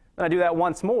 Then I do that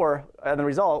once more, and the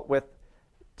result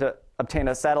to obtain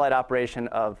a satellite operation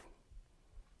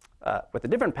with a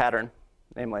different pattern,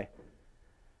 namely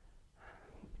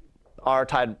R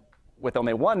tied with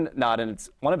only one knot in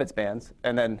one of its bands,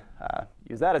 and then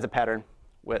use that as a pattern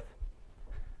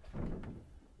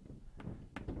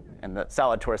and the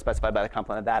solid torus specified by the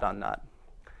complement of that on knot.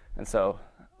 And so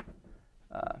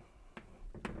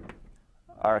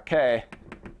RK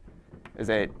is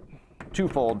a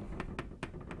twofold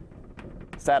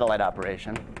satellite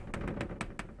operation.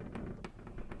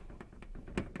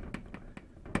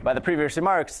 By the previous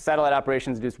remarks, satellite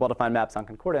operations induce well-defined maps on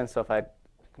concordance. So if I had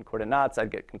concordant knots,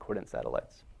 I'd get concordant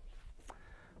satellites.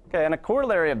 Okay, and a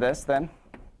corollary of this, then,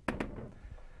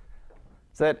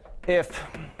 is that if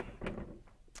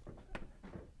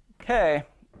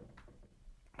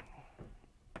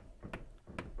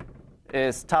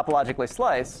is topologically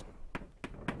sliced,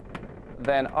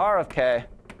 then R of k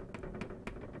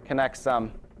connects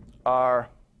some R,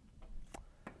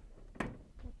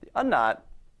 the unknot,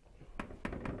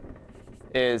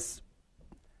 is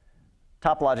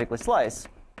topologically sliced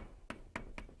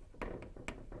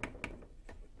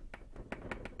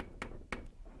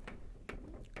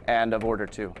and of order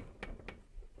 2.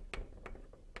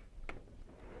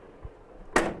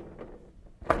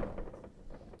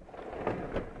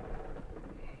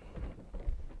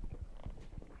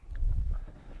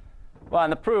 Well,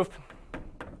 and the proof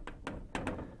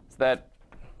is that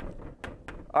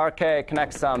RK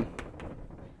connects some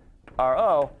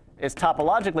RO is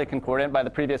topologically concordant by the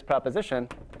previous proposition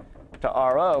to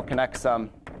RO connects some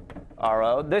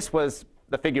RO. This was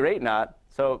the figure 8 knot,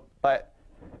 but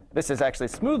this is actually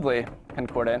smoothly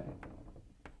concordant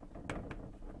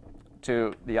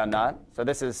to the unknot. So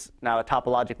this is now a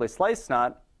topologically sliced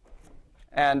knot.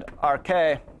 And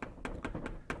RK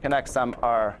connects some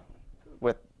R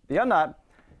with the unknot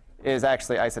is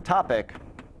actually isotopic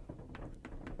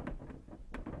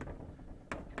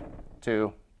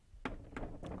to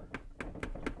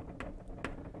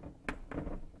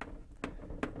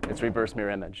its reverse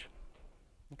mirror image.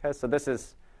 Okay, so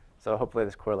hopefully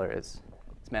this corollary is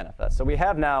manifest. So we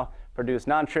have now produced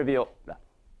non-trivial,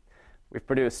 we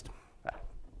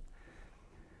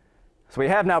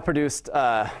have now produced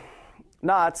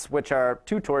knots which are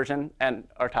 2 torsion and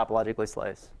are topologically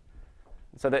sliced.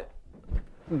 So the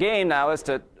game now is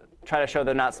to try to show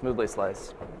they're not smoothly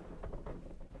sliced.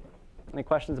 Any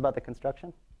questions about the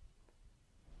construction?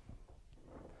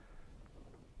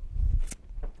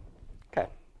 OK.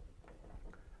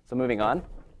 So moving on.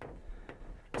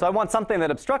 So I want something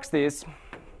that obstructs these.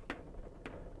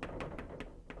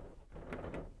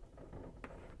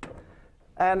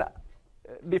 And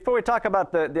before we talk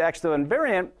about the actual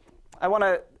invariant, I want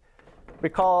to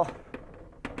recall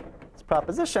this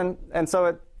proposition. And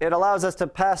so it allows us to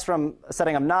pass from a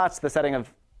setting of knots to the setting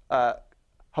of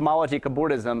homology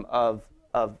cobordism of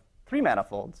 3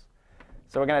 manifolds.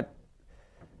 So we're going to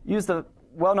use the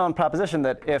well-known proposition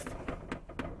that if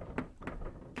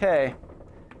K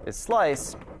is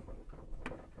slice,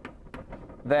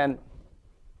 then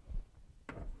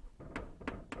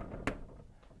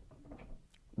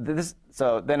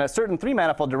then a certain 3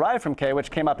 manifold derived from K,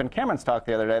 which came up in Cameron's talk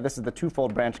the other day. This is the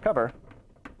twofold branch cover.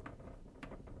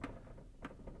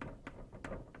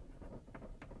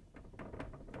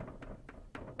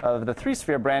 Of the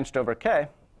 3-sphere branched over K.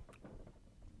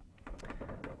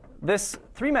 This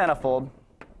 3 manifold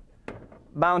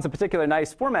bounds a particularly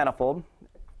nice 4 manifold,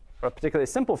 or a particularly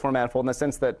simple 4 manifold, in the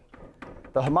sense that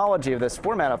the homology of this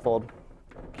 4 manifold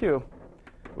Q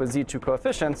with Z2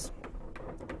 coefficients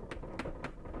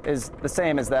is the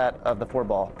same as that of the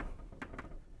 4-ball.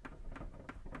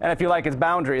 And if you like its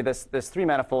boundary, this 3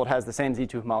 manifold has the same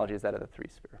Z2 homology as that of the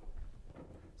 3-sphere.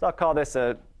 So I'll call this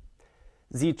a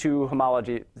Z2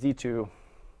 homology, Z2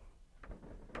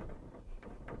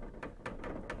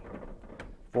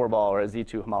 4-ball, or a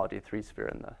Z2 homology 3-sphere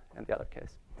in the other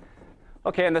case.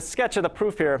 OK, and the sketch of the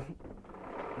proof here,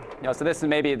 so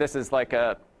this is like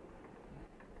a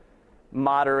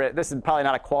moderate. This is probably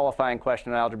not a qualifying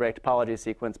question in algebraic topology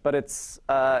sequence, but it's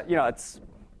it's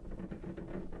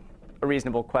a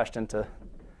reasonable question to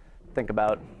think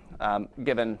about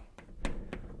given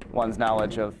one's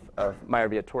knowledge of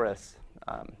Meyer-Vietoris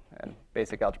and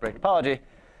basic algebraic topology.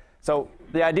 So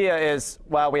the idea is,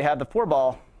 while we have the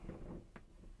 4-ball,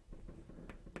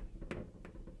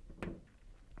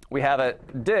 we have a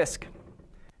disk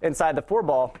inside the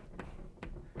 4-ball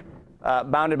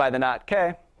bounded by the knot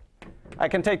K. I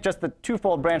can take just the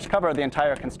twofold branch cover of the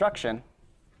entire construction,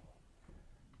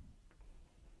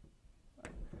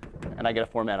 and I get a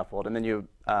 4 manifold. And then you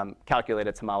calculate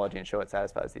its homology and show it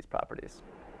satisfies these properties.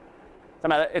 So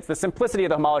it's the simplicity of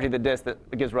the homology of the disk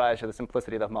that gives rise to the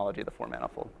simplicity of the homology of the 4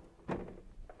 manifold,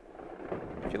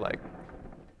 if you like.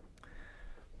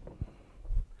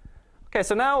 OK,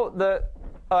 so now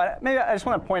maybe I just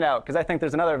want to point out, because I think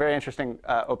there's another very interesting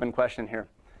open question here,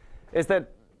 is that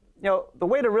the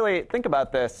way to really think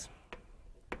about this,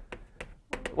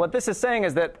 what this is saying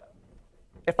is that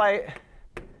if I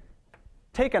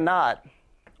take a knot,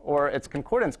 or its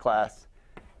concordance class,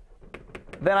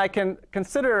 then I can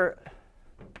consider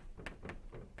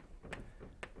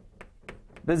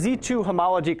the Z2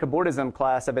 homology cobordism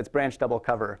class of its branch double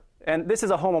cover. And this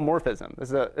is a homomorphism. This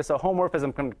is a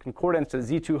homomorphism concordance to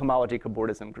the Z2 homology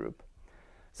cobordism group.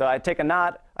 So I take a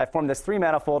knot, I form this 3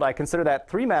 manifold, I consider that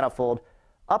 3 manifold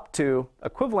up to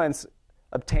equivalence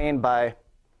obtained by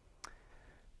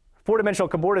 4-dimensional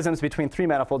cobordisms between 3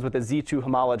 manifolds with the Z2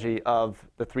 homology of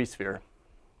the 3-sphere.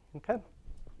 Okay.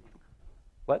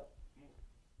 What?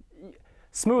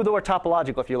 Smooth or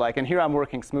topological, if you like. And here I'm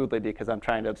working smoothly because I'm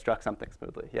trying to obstruct something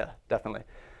smoothly. Yeah, definitely.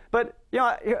 But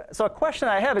so a question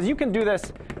I have is, you can do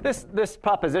this. This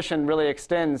proposition really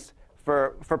extends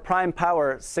for prime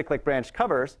power cyclic branch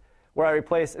covers, where I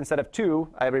replace, instead of 2,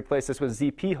 I replace this with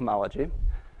ZP homology.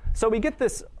 So we get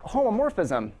this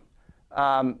homomorphism.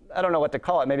 I don't know what to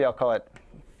call it. Maybe I'll call it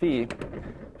phi,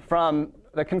 from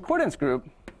the concordance group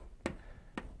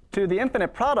to the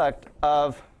infinite product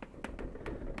of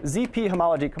ZP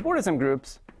homology cobordism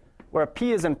groups, where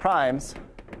P is in primes,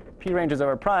 P ranges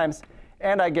over primes,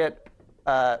 and I get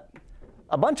a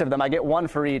bunch of them. I get 1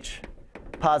 for each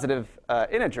positive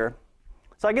integer.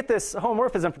 So I get this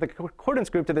homomorphism for the concordance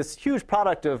group to this huge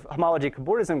product of homology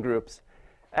cobordism groups.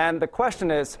 And the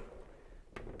question is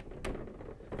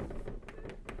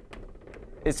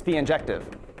phi injective?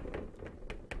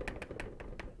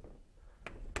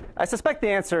 I suspect the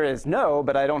answer is no,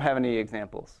 but I don't have any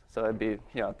examples. So it'd be,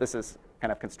 this is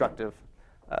kind of constructive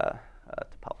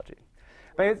topology.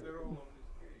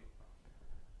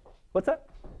 What's that?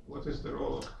 What is the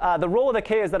role of? The role of the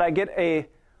k is that I get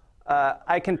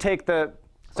I can take the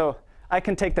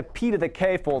p to the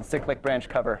k fold cyclic branch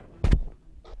cover.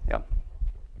 Yeah.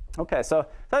 OK, so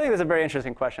I think this is a very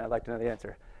interesting question. I'd like to know the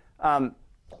answer.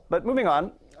 But moving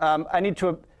on, I need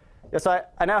to. So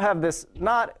I now have this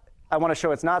not. I want to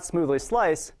show it's not smoothly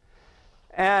sliced,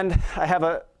 and I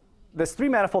have this 3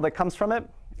 manifold that comes from it,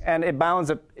 and it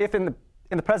bounds. If in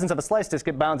the presence of a slice disk,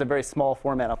 it bounds a very small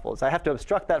 4 manifold. So I have to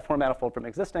obstruct that 4 manifold from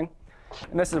existing,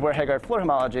 and this is where Heggard-Floer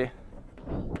homology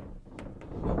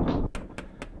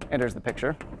enters the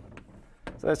picture.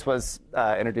 So this was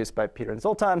introduced by Peter and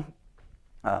Zoltan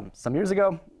some years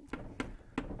ago.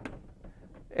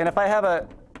 And if I have a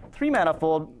 3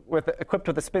 manifold equipped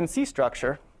with a spin C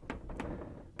structure,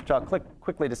 which I'll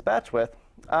quickly dispatch with,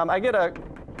 I get a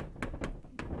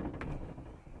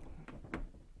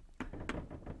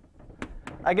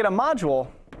module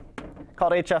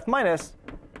called HF minus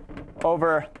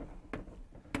over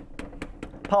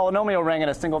polynomial ring in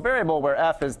a single variable, where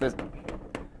F is the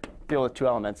field with 2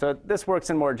 elements. So this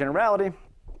works in more generality.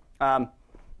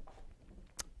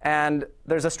 And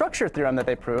there's a structure theorem that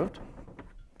they proved.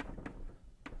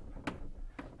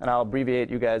 And I'll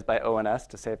abbreviate you guys by O and S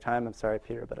to save time. I'm sorry,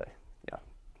 Peter, but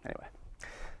anyway.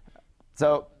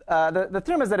 So the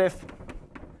theorem is that if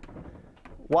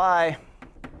Y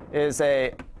is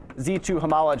a Z2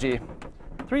 homology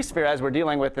 3-sphere, as we're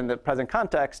dealing with in the present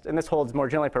context, and this holds more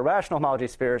generally for rational homology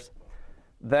spheres,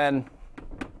 then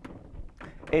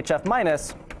HF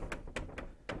minus,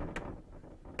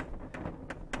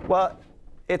 well,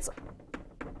 its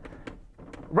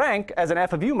rank as an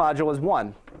F of U module is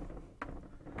 1.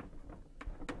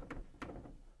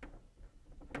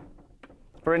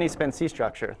 For any spin C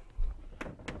structure.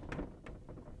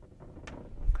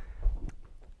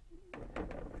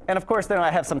 And of course, then I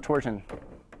have some torsion.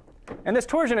 And this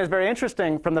torsion is very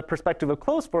interesting from the perspective of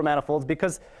closed 4 manifolds,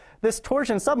 because this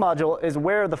torsion submodule is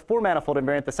where the 4 manifold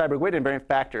invariant, the Seiberg-Witten invariant,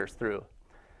 factors through.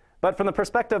 But from the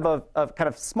perspective of kind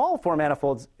of small 4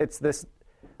 manifolds, it's this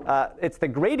it's the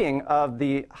grading of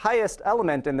the highest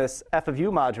element in this F of U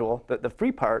module, the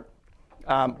free part,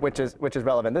 which is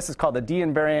relevant. This is called the D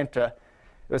invariant. It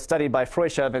was studied by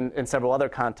Freuchev in several other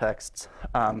contexts.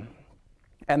 And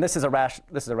this is a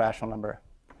rational number.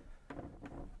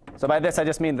 So by this, I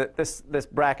just mean that this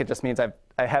bracket just means I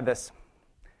have this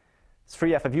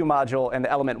free F of U module, and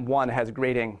the element 1 has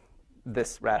grading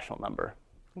this rational number.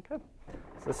 Okay.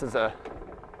 So this is a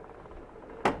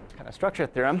kind of structure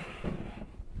theorem.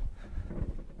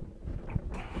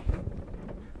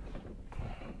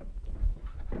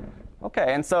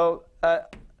 Okay, and so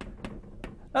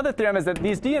another theorem is that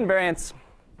these D invariants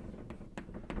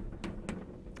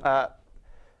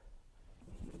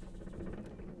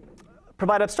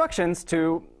provide obstructions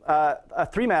to a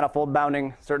 3 manifold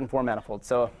bounding certain 4 manifolds.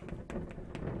 So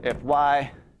if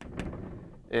Y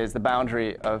is the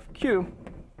boundary of Q,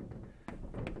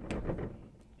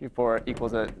 Q4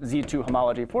 equals a Z2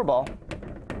 homology 4-ball.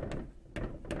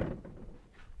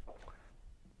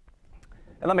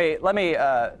 And let me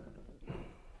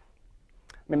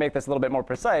make this a little bit more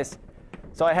precise.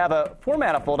 So I have a 4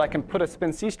 manifold. I can put a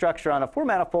spin C structure on a 4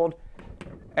 manifold,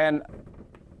 and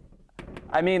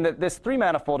I mean that this 3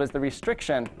 manifold is the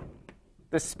restriction.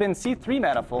 This spin C 3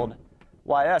 manifold,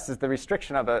 YS, is the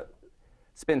restriction of a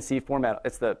spin C 4 manifold.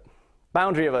 It's the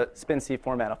boundary of a spin C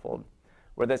 4 manifold,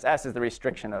 where this S is the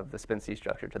restriction of the spin C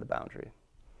structure to the boundary.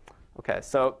 OK,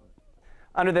 so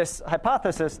under this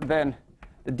hypothesis, then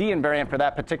the D invariant for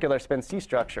that particular spin C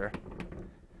structure,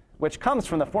 which comes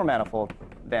from the 4 manifold,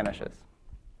 vanishes.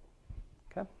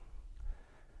 OK.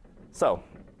 So,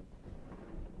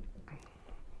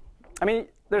 I mean,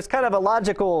 there's kind of a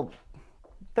logical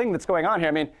thing that's going on here.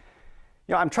 I mean,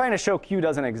 I'm trying to show Q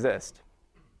doesn't exist.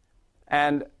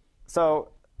 And so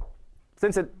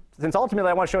since ultimately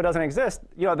I want to show it doesn't exist,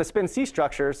 the spin C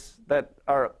structures that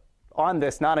are on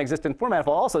this non-existent four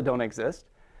manifold also don't exist.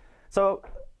 So,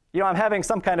 I'm having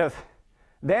some kind of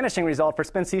vanishing result for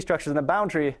spin C structures in the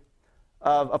boundary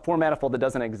of a four manifold that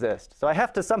doesn't exist. So I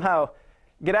have to somehow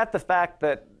get at the fact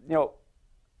that,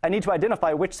 I need to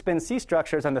identify which spin C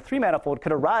structures on the three manifold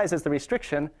could arise as the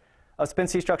restriction of spin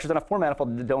C structures on a four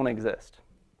manifold that don't exist.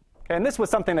 Okay, and this was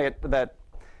something that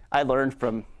I learned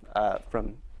from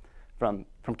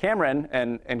Cameron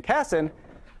and Casson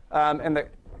in the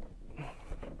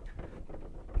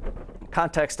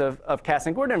context of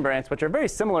Casson-Gordon invariants, which are very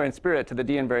similar in spirit to the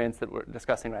D invariants that we're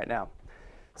discussing right now.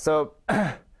 So,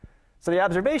 so the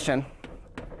observation,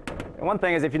 and one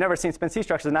thing is if you've never seen spin C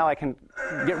structures, now I can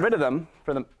get rid of them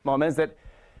for the moment, is that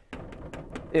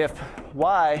if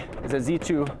Y is a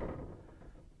Z2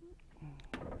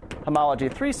 homology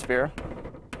 3 sphere,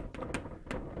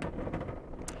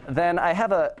 then I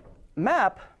have a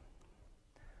map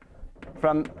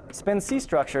from spin C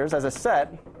structures as a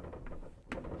set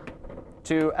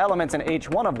to elements in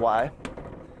H1 of Y.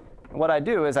 And what I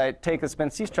do is I take the spin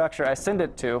C structure, I send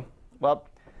it to, well,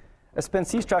 a spin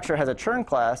C structure has a Chern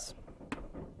class,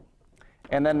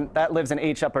 and then that lives in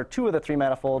H upper 2 of the three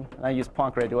manifold, and I use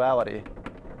Poincare duality.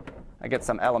 I get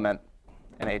some element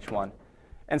in H1.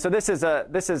 And so this is a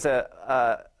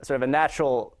sort of a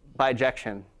natural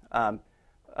bijection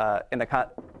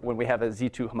when we have a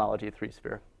Z2 homology 3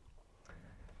 sphere.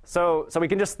 So we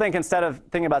can just think, instead of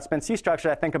thinking about spin C structure,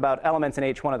 I think about elements in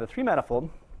H1 of the three manifold.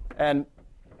 And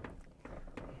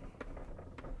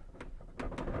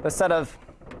the set of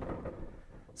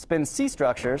spin C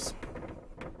structures,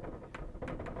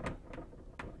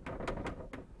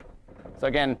 so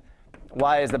again,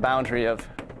 Y is the boundary of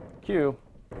Q,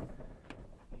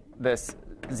 this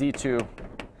Z2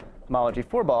 homology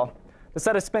 4 ball. The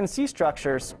set of spin C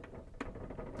structures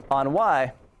on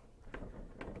Y,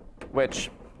 which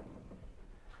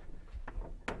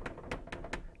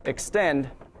extend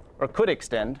or could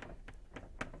extend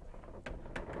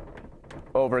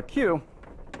over Q,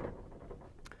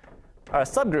 are a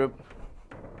subgroup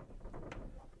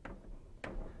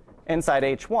inside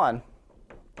H1.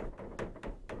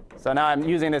 So now I'm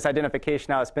using this identification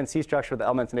now as spin C structure with the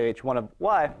elements in H1 of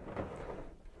Y.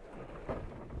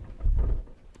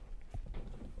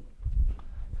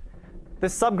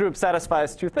 This subgroup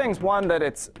satisfies two things. One, that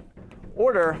its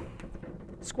order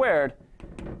squared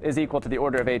is equal to the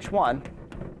order of H1.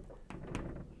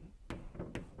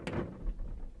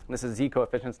 This is Z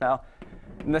coefficients now.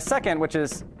 And the second, which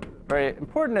is very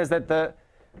important, is that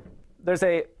there's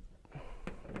a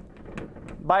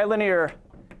bilinear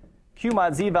Q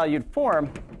mod Z valued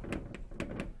form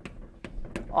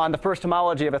on the first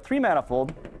homology of a three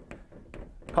manifold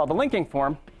called the linking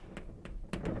form.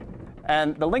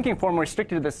 And the linking form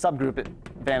restricted to this subgroup, it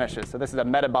vanishes. So this is a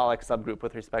metabolic subgroup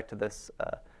with respect to this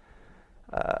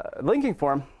linking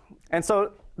form. And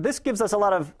so this gives us a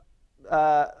lot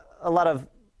of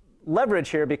leverage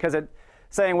here, because it's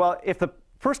saying, well, if the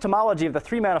first homology of the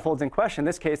three manifolds in question, in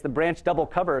this case the branch double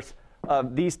covers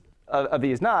of these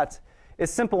knots, is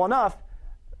simple enough,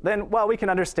 then, well, we can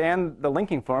understand the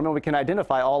linking form and we can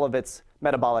identify all of its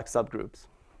metabolic subgroups,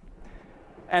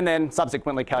 and then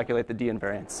subsequently calculate the D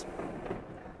invariance.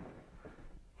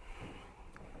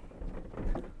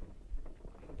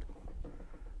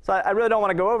 So I really don't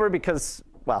want to go over because,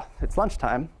 well, it's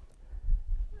lunchtime.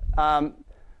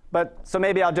 But so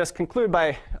maybe I'll just conclude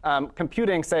by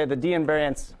computing, say, the D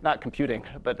invariance, not computing,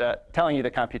 but telling you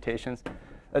the computations.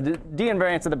 The D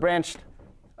invariance of the branched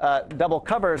double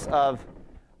covers of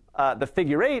the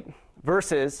figure 8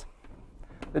 versus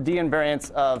the D invariance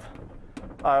of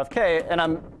R of K.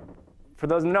 And for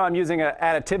those who know, I'm using an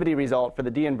additivity result for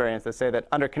the D invariance to say that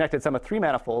under connected sum of three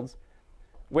manifolds,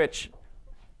 which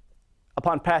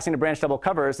upon passing the branch double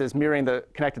covers is mirroring the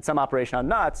connected sum operation on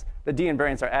knots, the D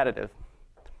invariants are additive.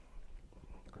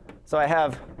 So I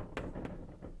have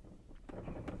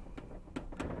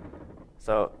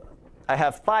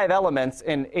five elements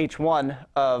in H1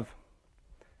 of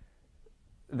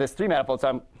this three manifold. So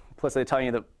I'm implicitly telling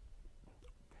you that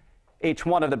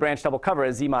H1 of the branch double cover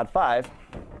is Z mod 5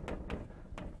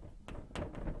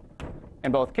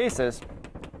 in both cases.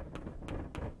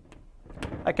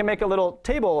 I can make a little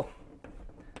table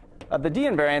of the D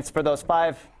invariance for those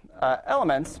five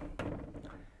elements.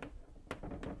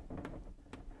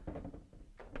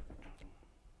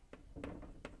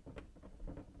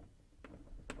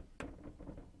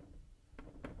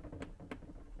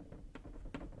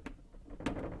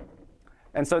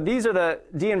 And so these are the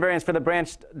D invariants for the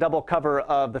branched double cover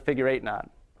of the figure 8 knot.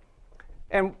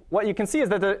 And what you can see is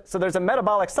that so there's a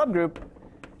metabolic subgroup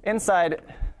inside.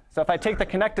 So if I take the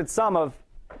connected sum of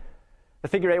the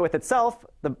figure 8 with itself,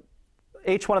 the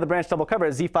H1 of the branched double cover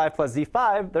is Z5 plus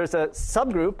Z5. There's a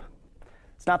subgroup.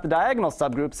 It's not the diagonal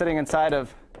subgroup sitting inside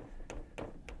of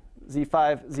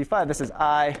Z5, Z5. This is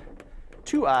I,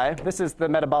 2I. This is the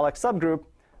metabolic subgroup.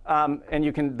 And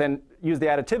you can then use the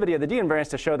additivity of the D invariance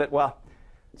to show that, well,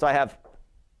 so I have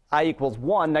I equals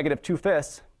 1, negative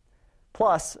 2/5,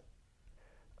 plus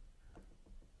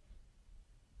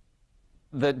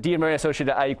the D invariant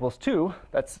associated to I equals 2.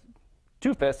 That's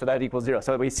 2/5, so that equals 0.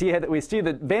 So we see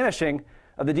the vanishing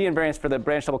of the D invariance for the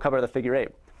branched double cover of the figure 8.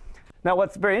 Now,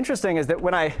 what's very interesting is that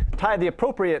when I tie an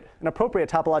appropriate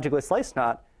topologically sliced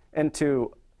knot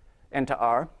into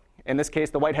R, in this case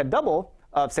the Whitehead double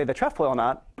of, say, the trefoil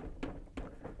knot,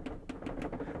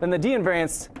 then the D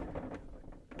invariants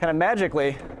kind of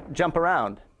magically jump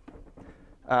around.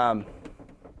 And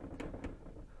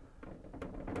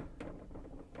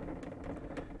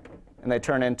they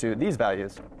turn into these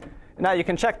values. Now you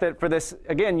can check that for this,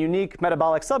 again, unique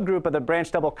metabolic subgroup of the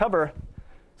branched double cover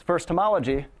first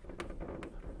homology.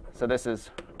 So this is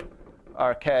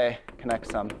RK connects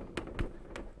some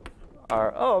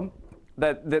RO,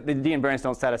 that the D invariants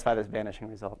don't satisfy this vanishing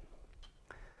result.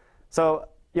 So,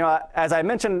 as I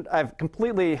mentioned, I've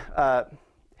completely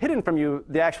hidden from you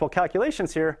the actual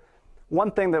calculations here.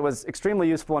 One thing that was extremely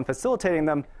useful in facilitating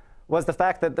them was the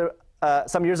fact that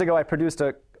some years ago I produced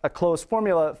a closed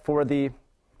formula for the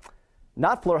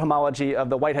knot floor homology of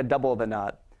the Whitehead double of the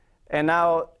knot. And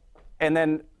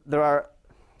then there are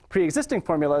pre-existing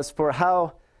formulas for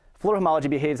how floor homology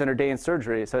behaves under Day in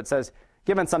surgery. So it says,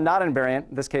 given some knot invariant,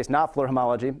 in this case knot floor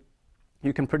homology,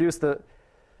 you can produce the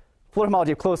floor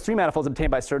homology of closed 3 manifolds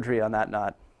obtained by surgery on that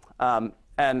knot.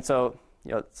 And so,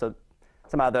 so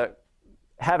somehow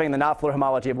having the knot floor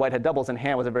homology of Whitehead doubles in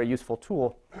hand was a very useful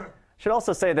tool. Should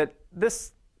also say that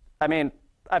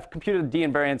I've computed D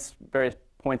invariants various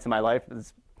points in my life.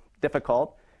 It's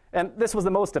difficult. And this was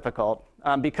the most difficult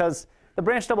because the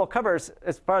branched double covers,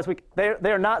 as far as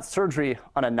they are not surgery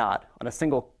on a knot, on a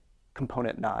single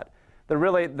component knot. They're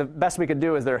really, the best we could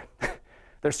do is they're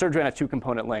surgery on a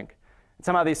 2-component link. And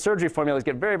somehow these surgery formulas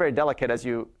get very, very delicate as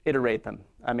you iterate them.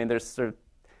 There's sort of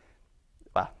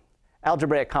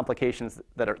algebraic complications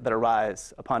that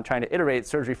arise upon trying to iterate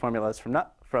surgery formulas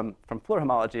from floor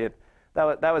homology.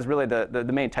 That was really the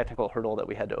main technical hurdle that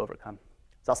we had to overcome.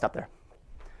 So I'll stop there.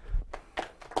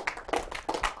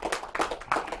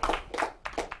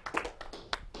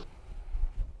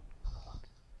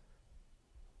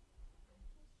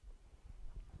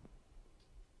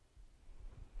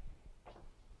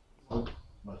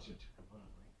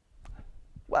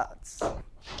 Well,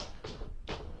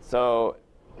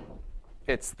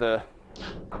 it's the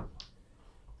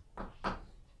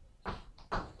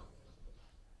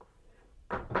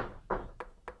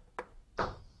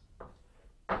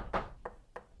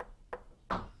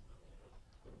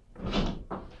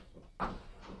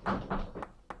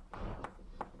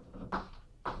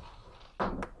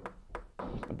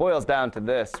it boils down to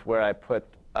this, where I put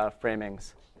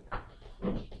framings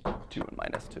 2 and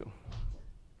minus 2.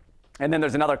 And then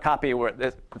there's another copy where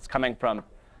it's coming from.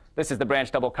 This is the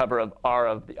branched double cover of R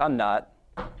of the unknot,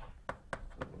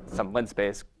 some lint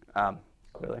space,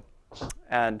 clearly.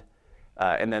 And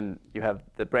then you have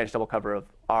the branched double cover of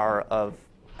R of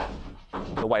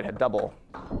the Whitehead double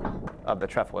of the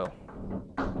trefoil.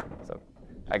 So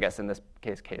I guess in this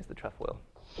case, K is the trefoil.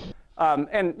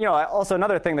 And also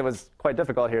another thing that was quite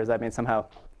difficult here is somehow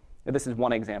this is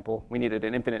one example. We needed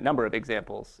an infinite number of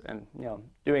examples, and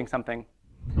doing something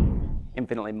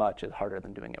infinitely much is harder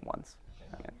than doing it once.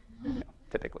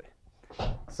 Typically.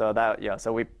 So there's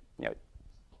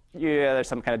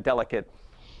some kind of delicate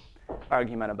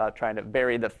argument about trying to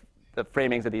vary the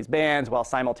framings of these bands while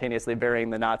simultaneously varying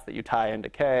the knots that you tie into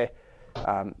K.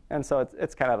 And so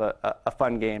it's kind of a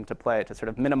fun game to play to sort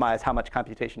of minimize how much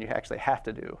computation you actually have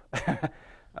to do.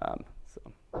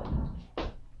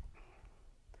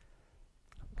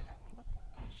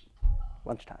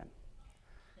 Lunchtime.